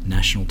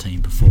national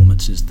team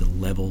performances, the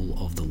level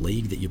of the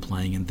league that you're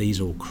playing in, these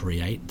all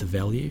create the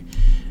value.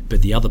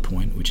 But the other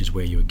point, which is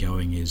where you're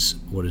going, is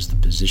what is the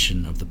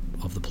position of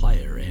the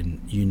player.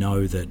 And you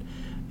know that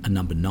a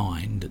number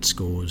 9 that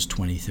scores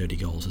 20, 30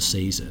 goals a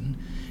season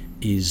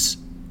is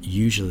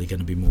usually going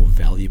to be more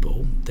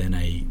valuable than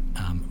a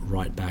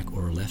right back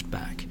or a left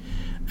back.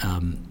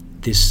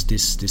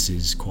 This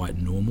is quite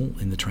normal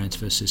in the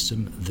transfer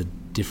system. The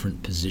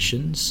different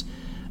positions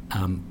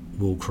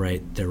will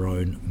create their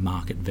own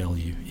market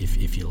value,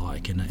 if you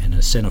like. And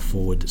a centre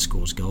forward that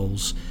scores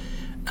goals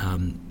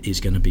is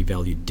going to be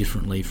valued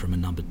differently from a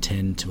number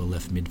 10 to a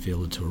left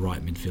midfielder to a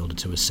right midfielder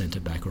to a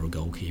centre back or a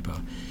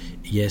goalkeeper.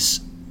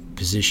 Yes,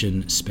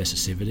 position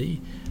specificity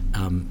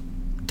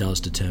does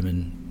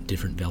determine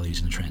different values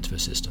in the transfer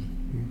system.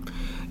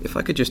 If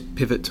I could just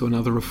pivot to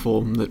another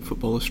reform that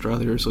Football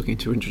Australia is looking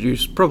to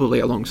introduce, probably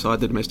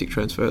alongside the domestic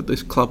transfer,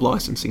 this club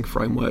licensing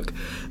framework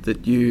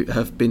that you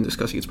have been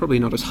discussing. It's probably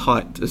not as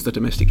hyped as the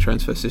domestic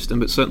transfer system,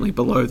 but certainly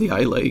below the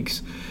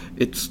A-Leagues.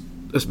 It's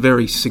a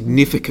very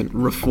significant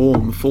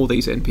reform for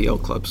these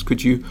NPL clubs.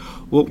 Could you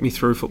walk me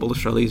through Football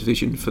Australia's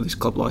vision for this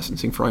club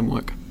licensing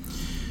framework?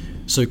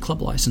 So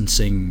club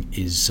licensing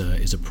is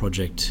a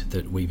project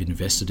that we've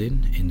invested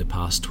in the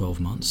past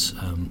 12 months.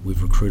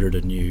 We've recruited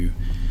a new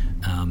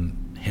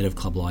head of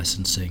club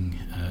licensing,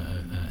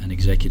 an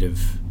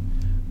executive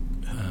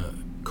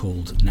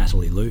called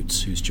Natalie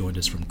Lutz, who's joined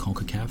us from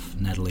CONCACAF.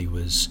 Natalie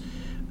was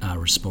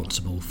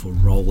responsible for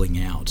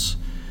rolling out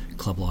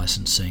club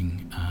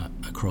licensing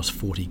across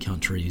 40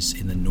 countries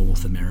in the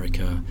North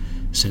America,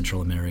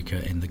 Central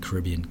America and the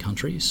Caribbean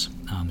countries.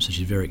 So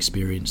she's very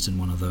experienced and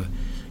one of the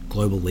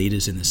global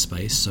leaders in this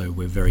space, so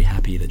we're very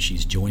happy that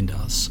she's joined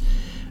us.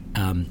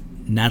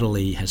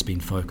 Natalie has been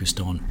focused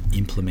on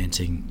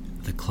implementing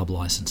the club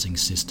licensing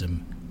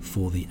system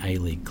for the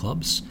A-League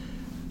clubs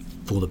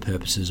for the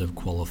purposes of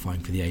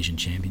qualifying for the Asian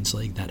Champions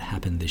League. That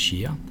happened this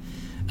year.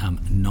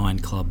 9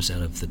 clubs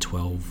out of the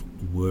 12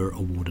 were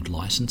awarded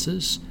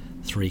licenses.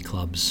 3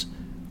 clubs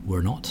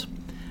were not.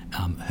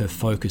 Her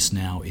focus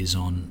now is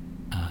on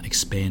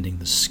expanding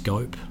the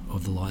scope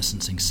of the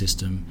licensing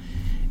system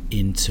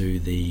into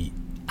the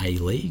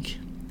A-League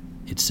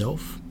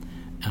itself,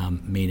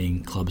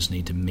 meaning clubs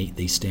need to meet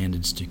these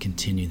standards to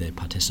continue their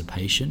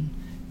participation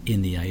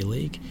in the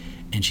A-League.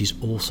 And she's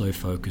also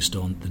focused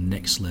on the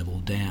next level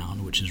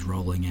down, which is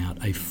rolling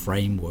out a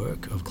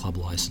framework of club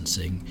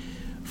licensing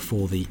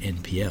for the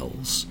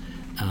NPLs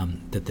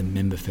that the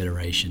member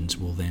federations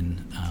will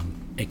then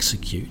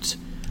execute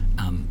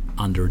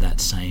under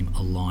that same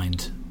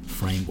aligned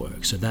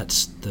framework. So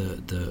that's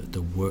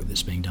the work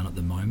that's being done at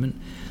the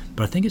moment.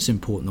 But I think it's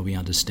important that we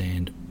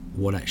understand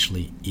what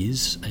actually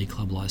is a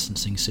club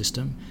licensing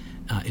system.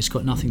 It's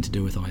got nothing to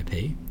do with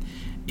IP.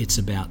 It's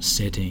about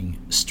setting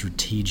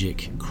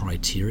strategic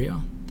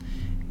criteria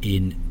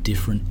in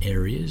different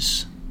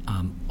areas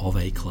of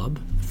a club,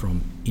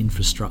 from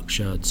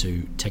infrastructure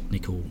to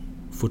technical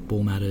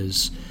football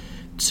matters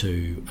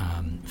to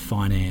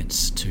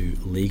finance to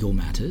legal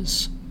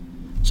matters.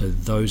 So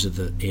those are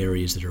the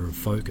areas that are of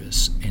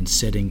focus, and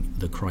setting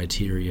the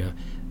criteria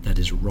that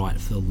is right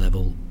for the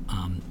level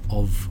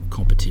of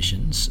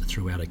competitions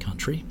throughout a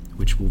country,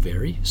 which will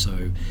vary.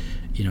 So,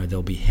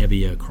 there'll be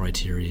heavier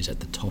criteria at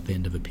the top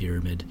end of a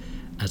pyramid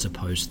as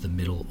opposed to the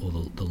middle or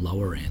the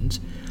lower end.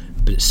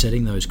 But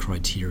setting those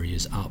criteria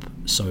up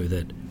so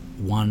that,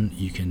 one,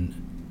 you can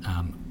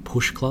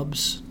push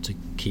clubs to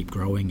keep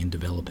growing and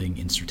developing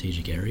in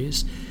strategic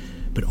areas,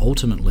 but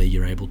ultimately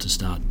you're able to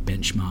start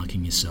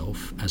benchmarking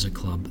yourself as a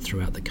club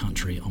throughout the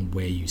country on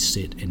where you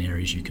sit in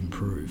areas you can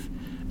improve.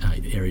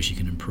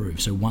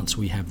 So once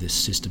we have this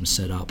system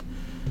set up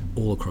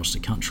all across the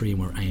country, and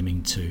we're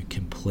aiming to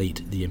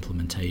complete the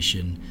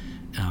implementation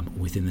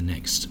within the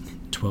next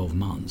 12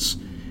 months,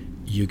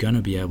 you're going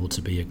to be able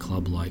to be a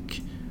club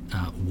like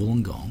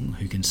Wollongong,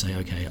 who can say,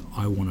 okay,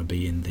 I want to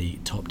be in the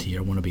top tier,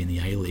 I want to be in the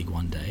A-League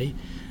one day.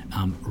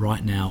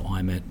 Right now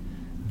I'm at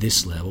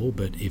this level,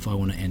 but if I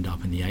want to end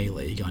up in the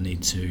A-League, I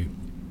need to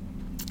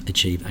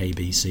achieve A,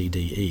 B, C, D,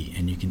 E.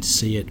 And you can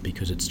see it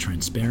because it's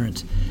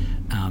transparent,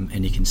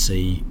 and you can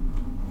see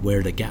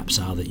where the gaps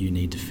are that you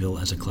need to fill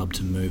as a club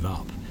to move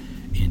up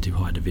into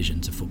high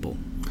divisions of football.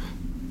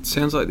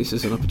 Sounds like this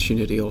is an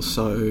opportunity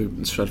also,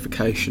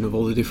 stratification of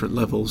all the different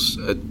levels.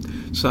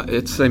 So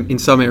it's in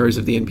some areas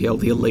of the NPL,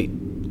 the elite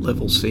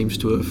level seems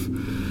to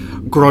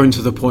have grown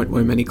to the point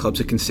where many clubs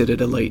are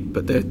considered elite,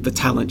 but the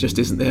talent just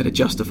isn't there to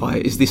justify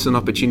it. Is this an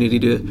opportunity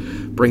to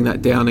bring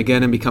that down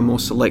again and become more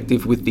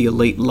selective with the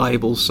elite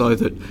label so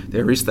that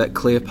there is that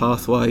clear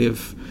pathway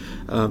of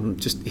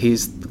just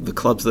here's the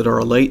clubs that are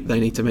elite, they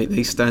need to meet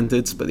these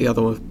standards, but the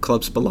other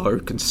clubs below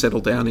can settle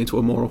down into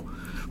a more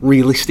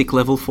realistic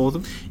level for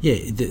them? Yeah,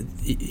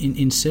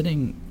 in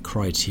setting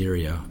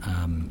criteria,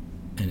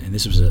 and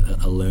this was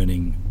a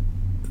learning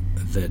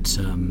that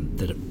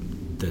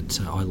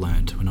I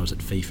learned when I was at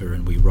FIFA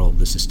and we rolled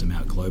the system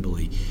out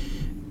globally.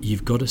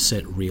 You've got to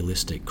set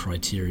realistic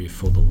criteria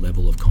for the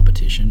level of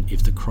competition.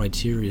 If the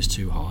criteria is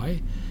too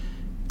high,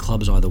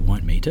 clubs either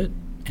won't meet it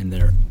and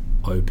they're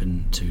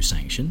open to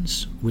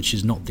sanctions, which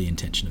is not the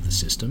intention of the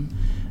system,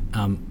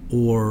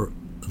 or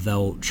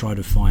they'll try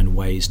to find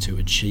ways to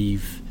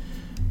achieve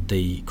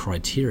the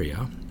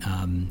criteria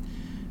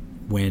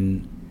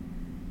when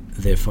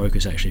their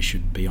focus actually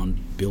should be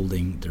on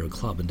building their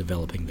club and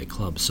developing their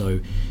club. So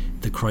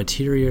the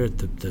criteria,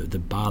 the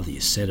bar that you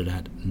set it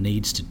at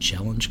needs to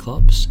challenge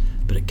clubs,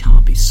 but it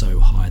can't be so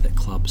high that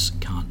clubs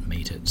can't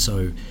meet it.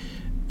 So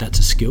that's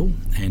a skill,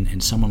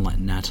 and someone like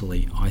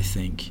Natalie, I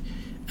think,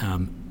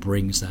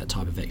 brings that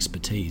type of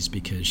expertise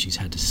because she's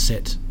had to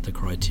set the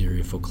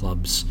criteria for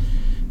clubs,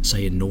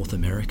 say in North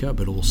America,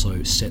 but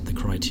also set the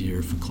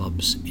criteria for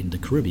clubs in the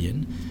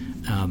Caribbean,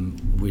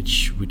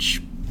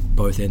 which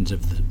both ends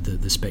of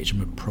the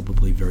spectrum are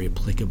probably very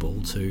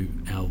applicable to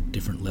our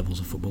different levels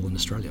of football in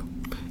Australia.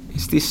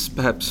 Is this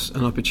perhaps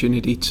an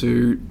opportunity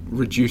to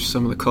reduce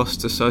some of the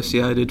costs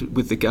associated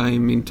with the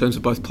game in terms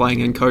of both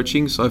playing and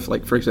coaching? So,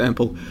 for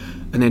example,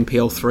 an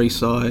NPL 3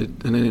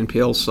 side and an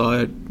NPL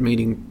side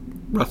meeting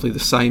roughly the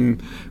same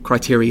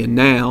criteria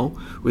now,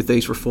 with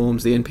these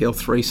reforms, the NPL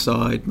 3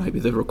 side, maybe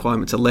the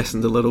requirements are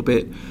lessened a little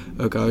bit,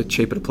 they'll go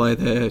cheaper to play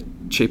there,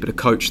 cheaper to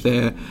coach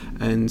there,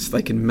 and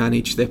they can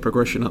manage their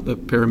progression up the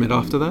pyramid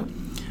after that?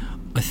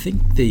 I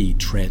think the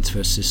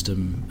transfer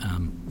system,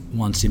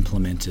 once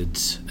implemented,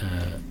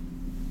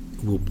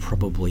 will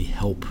probably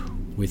help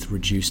with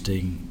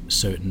reducing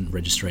certain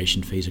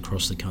registration fees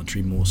across the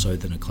country more so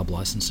than a club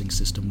licensing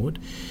system would.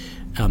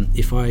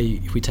 If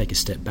we take a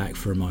step back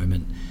for a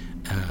moment,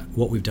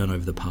 what we've done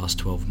over the past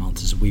 12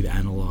 months is we've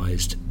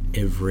analysed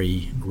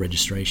every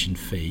registration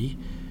fee,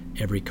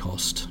 every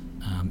cost,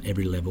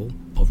 every level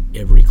of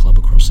every club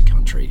across the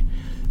country.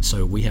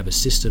 So we have a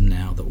system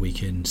now that we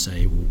can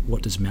say, well,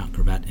 what does Mount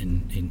Gravatt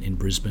in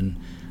Brisbane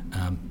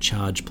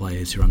charge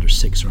players who are under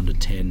 6 or under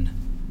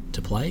 10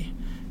 to play?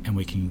 And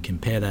we can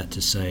compare that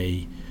to,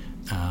 say,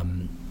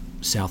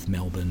 South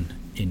Melbourne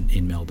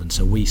in Melbourne.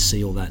 So we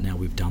see all that now,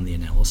 we've done the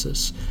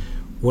analysis.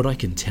 What I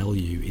can tell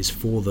you is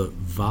for the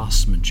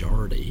vast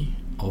majority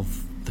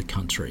of the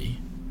country,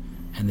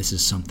 and this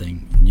is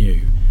something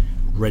new,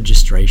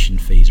 registration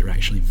fees are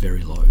actually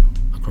very low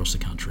across the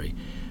country.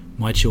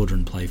 My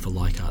children play for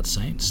Leichhardt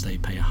Saints. They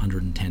pay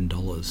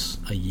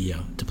 $110 a year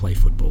to play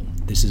football.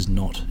 This is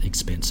not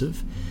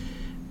expensive.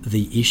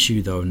 The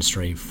issue, though, in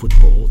Australian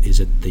football is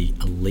at the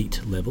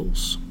elite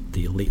levels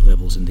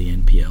in the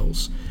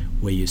NPLs,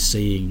 where you're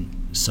seeing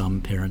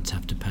some parents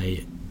have to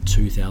pay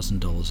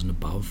 $2,000 and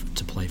above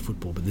to play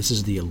football. But this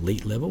is the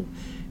elite level.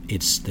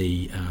 It's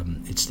the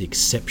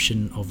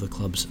exception of the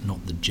clubs,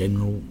 not the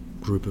general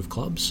group of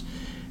clubs,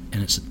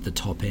 and it's at the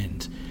top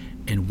end.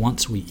 And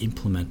once we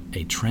implement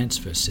a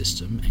transfer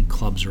system and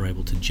clubs are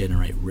able to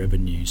generate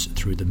revenues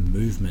through the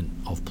movement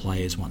of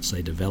players once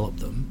they develop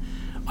them,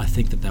 I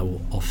think that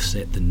will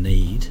offset the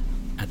need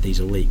at these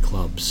elite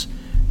clubs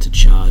to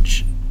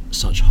charge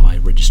such high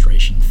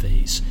registration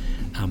fees.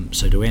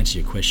 So to answer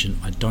your question,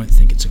 I don't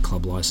think it's a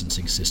club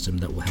licensing system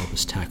that will help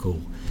us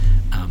tackle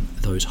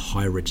those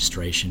high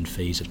registration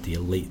fees at the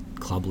elite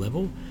club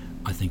level.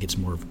 I think it's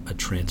more of a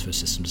transfer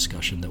system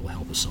discussion that will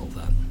help us solve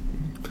that.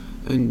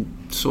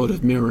 And sort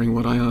of mirroring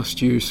what I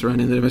asked you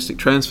surrounding the domestic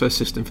transfer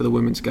system for the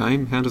women's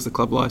game, how does the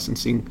club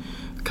licensing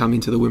come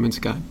into the women's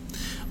game?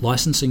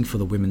 Licensing for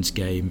the women's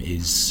game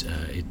is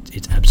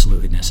it's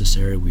absolutely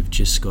necessary. We've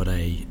just got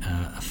a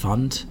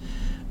fund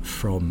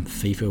from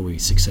FIFA. We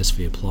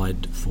successfully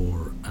applied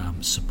for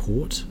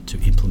support to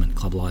implement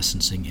club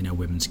licensing in our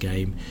women's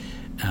game.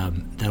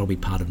 That'll be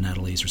part of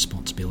Natalie's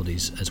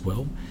responsibilities as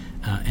well.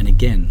 And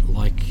again,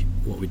 like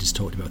what we just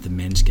talked about with the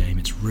men's game,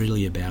 it's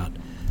really about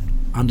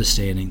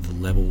understanding the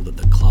level that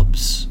the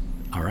clubs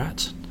are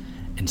at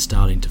and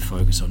starting to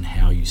focus on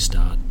how you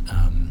start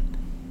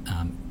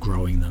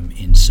growing them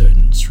in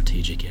certain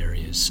strategic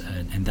areas,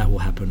 and that will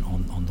happen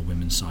on the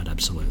women's side,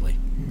 absolutely.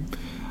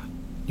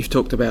 You've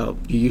talked about,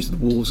 you used the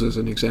Wolves as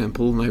an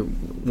example, and they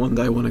one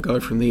day want to go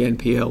from the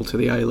NPL to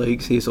the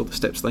A-Leagues. Here's all the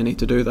steps they need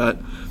to do that.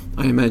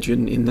 I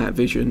imagine in that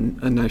vision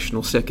a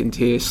national second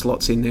tier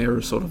slots in there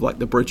as sort of like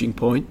the bridging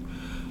point.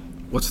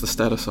 What's the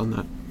status on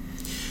that?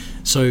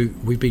 So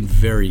we've been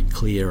very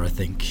clear, I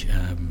think,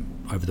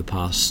 over the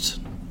past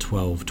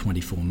 12,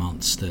 24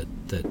 months that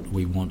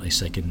we want a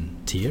second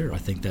tier. I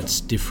think that's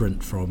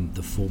different from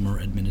the former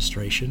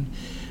administration,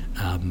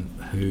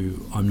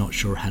 who I'm not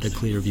sure had a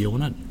clear view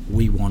on it.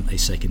 We want a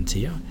second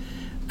tier.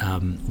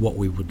 What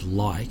we would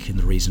like, and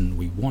the reason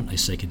we want a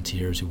second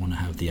tier, is we want to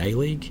have the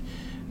A-League,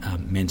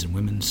 men's and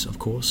women's, of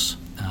course,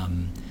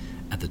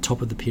 at the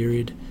top of the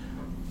period.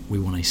 We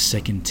want a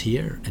second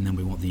tier, and then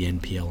we want the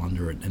NPL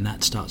under it, and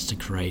that starts to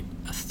create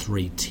a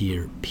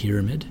 3-tier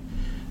pyramid,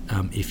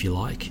 if you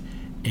like,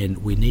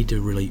 and we need to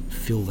really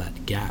fill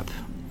that gap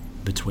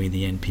between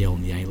the NPL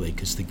and the A-League,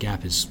 because the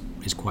gap is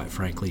quite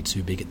frankly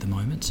too big at the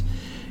moment.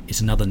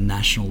 It's another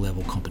national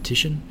level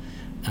competition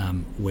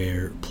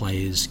where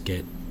players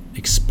get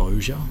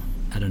exposure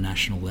at a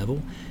national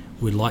level.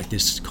 We'd like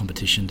this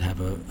competition to have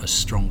a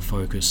strong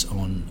focus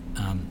on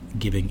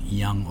giving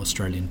young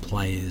Australian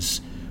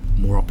players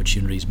more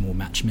opportunities, more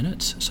match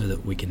minutes, so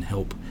that we can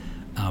help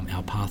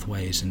our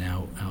pathways and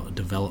our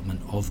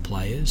development of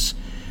players.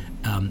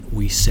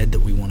 We said that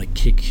we want to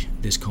kick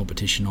this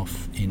competition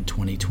off in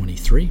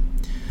 2023,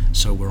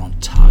 so we're on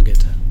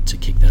target to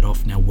kick that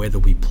off. Now, whether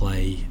we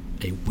play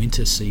a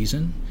winter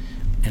season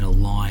and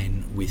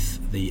align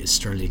with the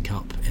Australia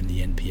Cup and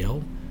the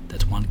NPL,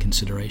 that's one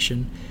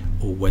consideration,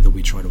 or whether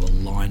we try to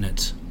align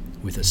it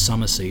with a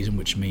summer season,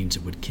 which means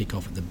it would kick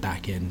off at the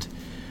back end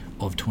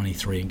of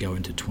 23 and go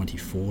into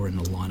 24 and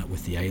align it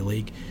with the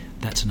A-League,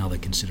 that's another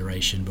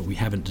consideration. But we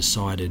haven't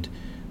decided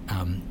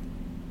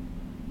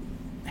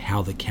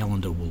how the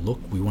calendar will look.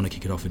 We want to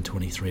kick it off in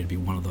 23 to be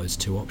one of those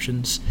two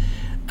options.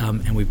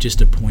 And we've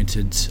just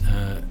appointed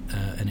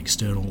an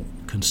external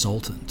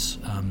consultant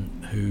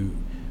who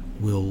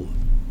will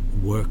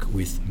work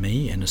with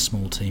me and a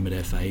small team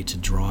at FA to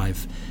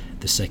drive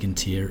the second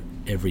tier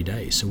every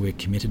day. So we're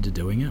committed to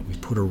doing it.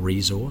 We've put a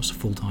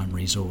full-time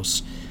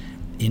resource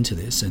into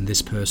this, and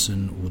this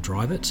person will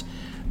drive it.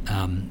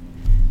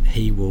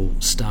 He will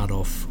start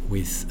off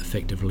with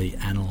effectively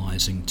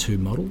analysing two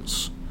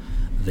models,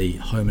 the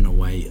home and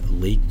away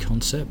league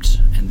concept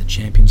and the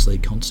Champions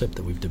League concept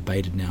that we've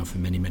debated now for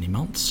many, many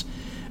months.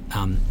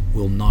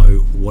 We'll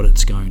know what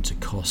it's going to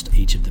cost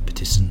each of the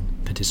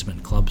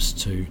participant clubs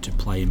to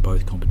play in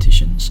both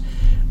competitions.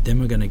 Then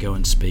we're going to go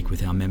and speak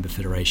with our member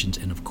federations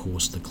and, of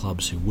course, the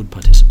clubs who would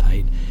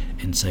participate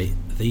and say,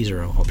 these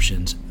are our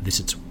options,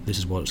 this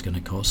is what it's going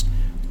to cost,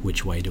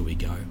 which way do we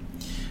go?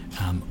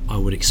 I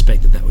would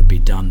expect that would be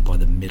done by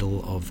the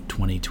middle of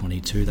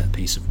 2022, that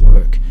piece of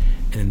work.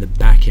 And then the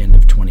back end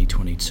of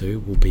 2022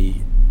 will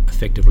be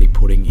effectively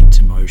putting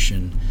into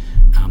motion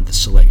the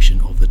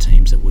selection of the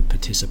teams that would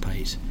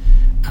participate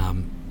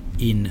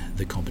in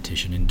the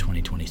competition in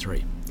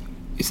 2023.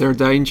 Is there a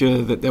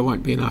danger that there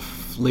won't be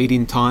enough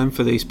lead-in time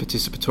for these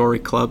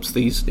participatory clubs,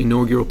 these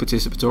inaugural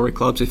participatory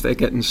clubs, if they're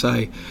getting,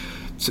 say,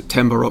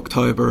 September,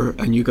 October,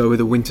 and you go with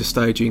a winter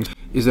staging?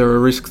 Is there a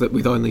risk that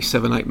with only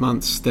 7-8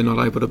 months they're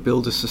not able to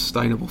build a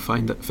sustainable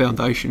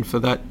foundation for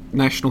that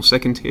national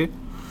second tier?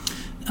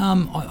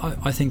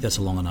 I think that's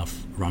a long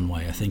enough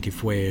runway. I think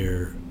if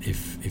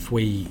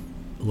we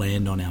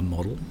land on our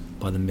model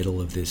by the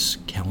middle of this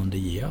calendar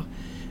year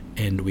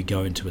and we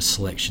go into a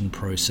selection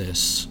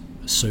process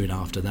soon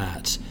after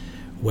that,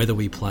 whether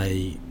we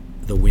play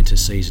the winter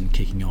season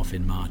kicking off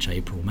in March,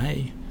 April,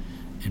 May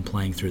and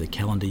playing through the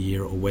calendar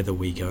year, or whether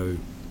we go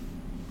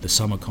the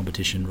summer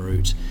competition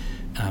route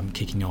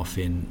kicking off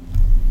in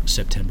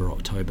September,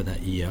 October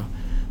that year,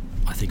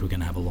 I think we're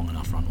going to have a long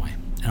enough runway.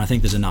 And I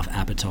think there's enough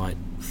appetite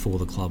for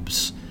the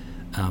clubs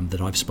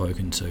that I've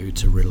spoken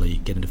to really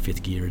get into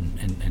fifth gear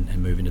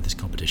and move into this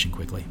competition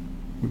quickly.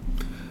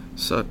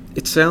 So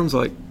it sounds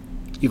like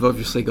you've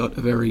obviously got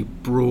a very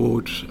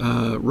broad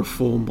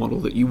reform model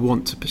that you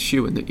want to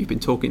pursue and that you've been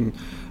talking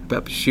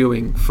about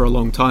pursuing for a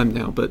long time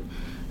now, but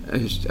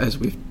as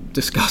we've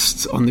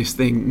discussed on this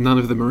thing, none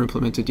of them are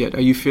implemented yet.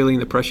 Are you feeling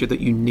the pressure that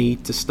you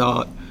need to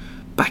start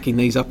backing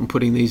these up and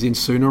putting these in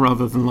sooner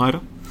rather than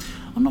later?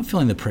 I'm not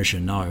feeling the pressure,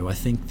 no. I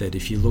think that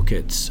if you look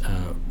at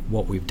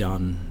what we've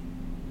done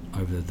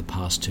over the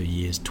past 2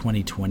 years,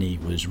 2020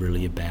 was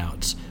really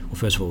about, well,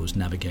 first of all, it was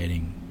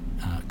navigating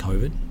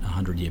COVID, a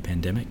 100-year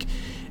pandemic.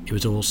 It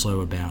was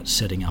also about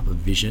setting up a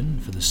vision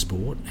for the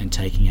sport and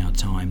taking our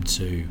time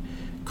to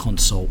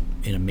consult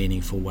in a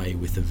meaningful way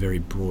with a very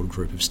broad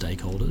group of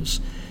stakeholders.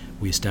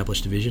 We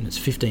established a vision. It's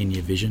a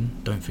 15-year vision,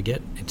 don't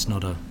forget. It's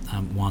not a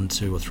 1,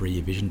 2 or 3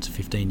 year vision, it's a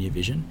 15-year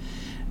vision.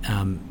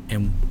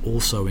 And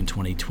also in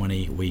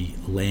 2020 we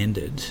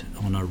landed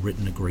on a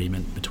written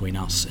agreement between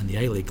us and the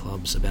A-League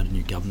clubs about a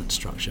new governance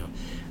structure.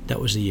 That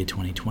was the year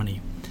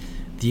 2020.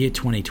 The year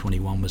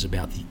 2021 was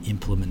about the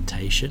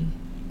implementation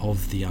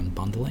of the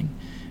unbundling,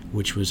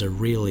 which was a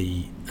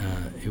really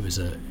it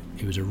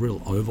was a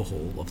real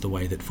overhaul of the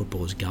way that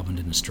football is governed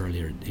in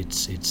Australia.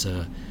 It's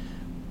a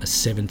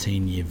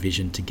 17-year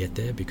vision to get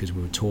there, because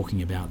we were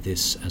talking about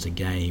this as a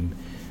game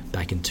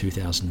back in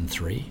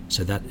 2003.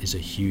 So that is a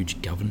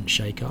huge governance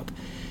shake-up.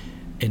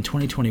 And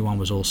 2021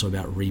 was also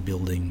about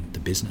rebuilding the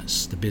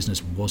business. The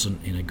business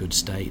wasn't in a good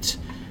state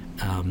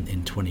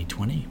in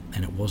 2020,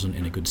 and it wasn't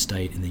in a good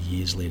state in the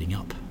years leading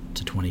up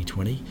to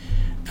 2020.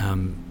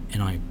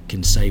 And I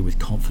can say with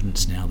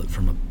confidence now that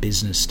from a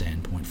business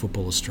standpoint,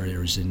 Football Australia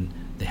is in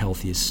the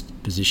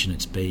healthiest position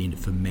it's been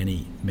for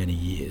many, many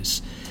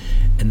years.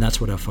 And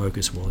that's what our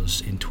focus was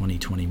in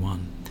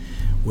 2021.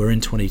 We're in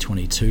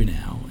 2022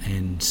 now,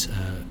 and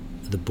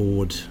the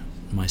board,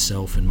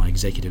 myself and my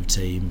executive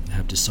team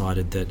have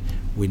decided that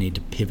we need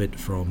to pivot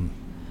from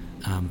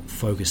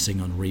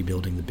focusing on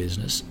rebuilding the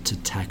business to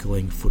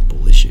tackling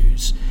football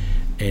issues.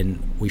 And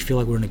we feel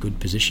like we're in a good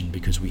position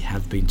because we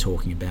have been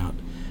talking about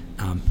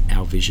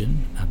our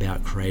vision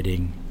about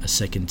creating a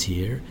second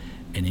tier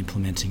and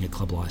implementing a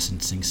club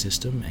licensing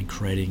system and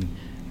creating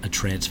a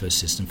transfer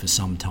system for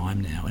some time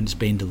now. And it's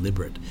been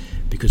deliberate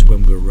because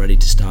when we were ready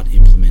to start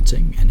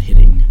implementing and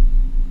hitting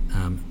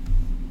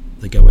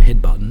the go-ahead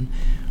button,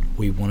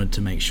 we wanted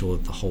to make sure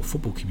that the whole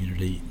football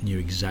community knew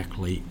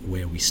exactly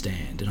where we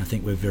stand. And I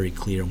think we're very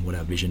clear on what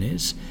our vision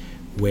is,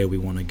 where we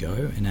want to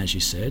go. And as you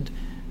said,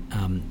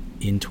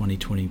 in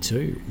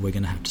 2022, we're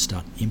going to have to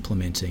start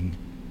implementing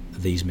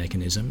these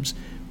mechanisms,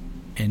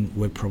 and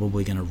we're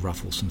probably going to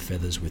ruffle some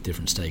feathers with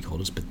different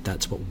stakeholders, but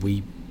that's what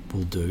we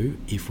will do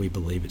if we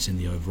believe it's in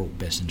the overall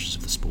best interest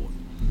of the sport.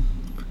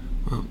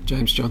 Well,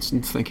 James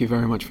Johnson, thank you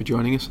very much for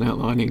joining us and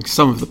outlining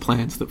some of the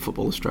plans that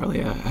Football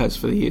Australia has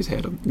for the years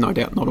ahead. No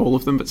doubt not all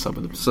of them, but some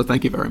of them. So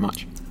thank you very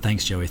much.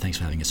 Thanks, Joey. Thanks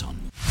for having us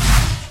on.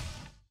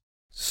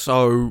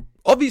 So,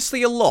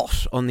 obviously a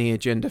lot on the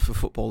agenda for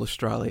Football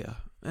Australia.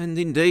 And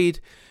indeed,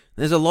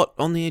 there's a lot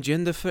on the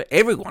agenda for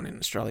everyone in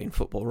Australian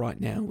football right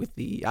now, with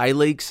the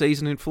A-League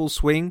season in full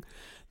swing,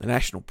 the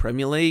National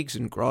Premier Leagues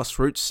and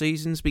grassroots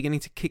seasons beginning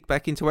to kick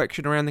back into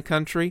action around the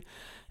country,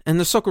 and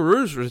the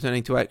Socceroos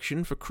returning to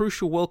action for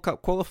crucial World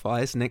Cup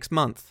qualifiers next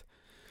month.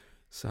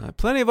 So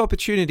plenty of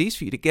opportunities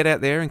for you to get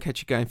out there and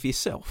catch a game for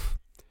yourself.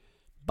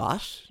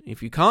 But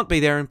if you can't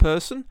be there in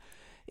person,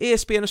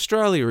 ESPN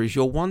Australia is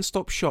your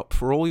one-stop shop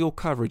for all your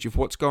coverage of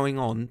what's going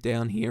on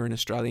down here in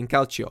Australian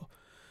culture.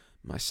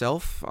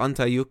 Myself,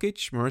 Ante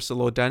Jukic, Marissa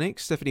Lordanik,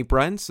 Stephanie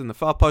Brantz and the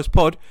Far Post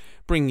Pod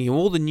bringing you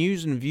all the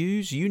news and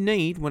views you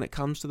need when it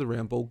comes to the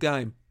round ball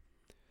game.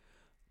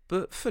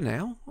 But for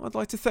now, I'd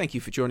like to thank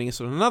you for joining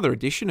us on another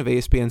edition of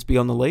ESPN's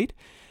Beyond the Lead,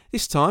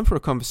 this time for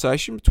a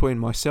conversation between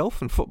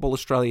myself and Football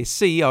Australia's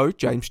CEO,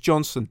 James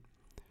Johnson.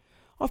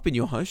 I've been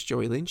your host,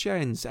 Joey Lynch,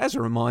 and as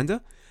a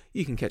reminder,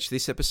 you can catch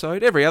this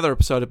episode, every other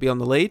episode of Beyond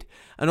the Lead,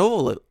 and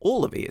all of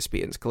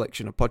ESPN's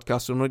collection of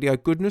podcasts and audio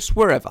goodness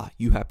wherever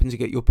you happen to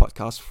get your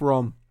podcasts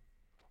from.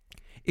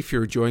 If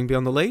you're enjoying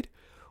Beyond the Lead,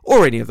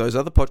 or any of those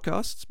other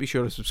podcasts, be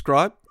sure to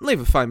subscribe,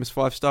 leave a famous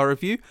 5-star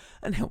review,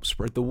 and help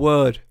spread the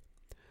word.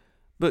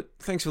 But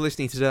thanks for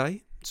listening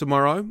today,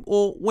 tomorrow,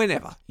 or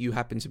whenever you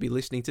happen to be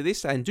listening to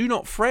this, and do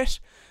not fret,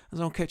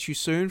 as I'll catch you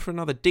soon for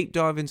another deep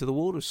dive into the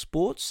world of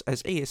sports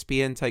as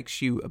ESPN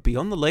takes you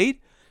beyond the lead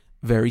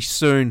very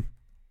soon.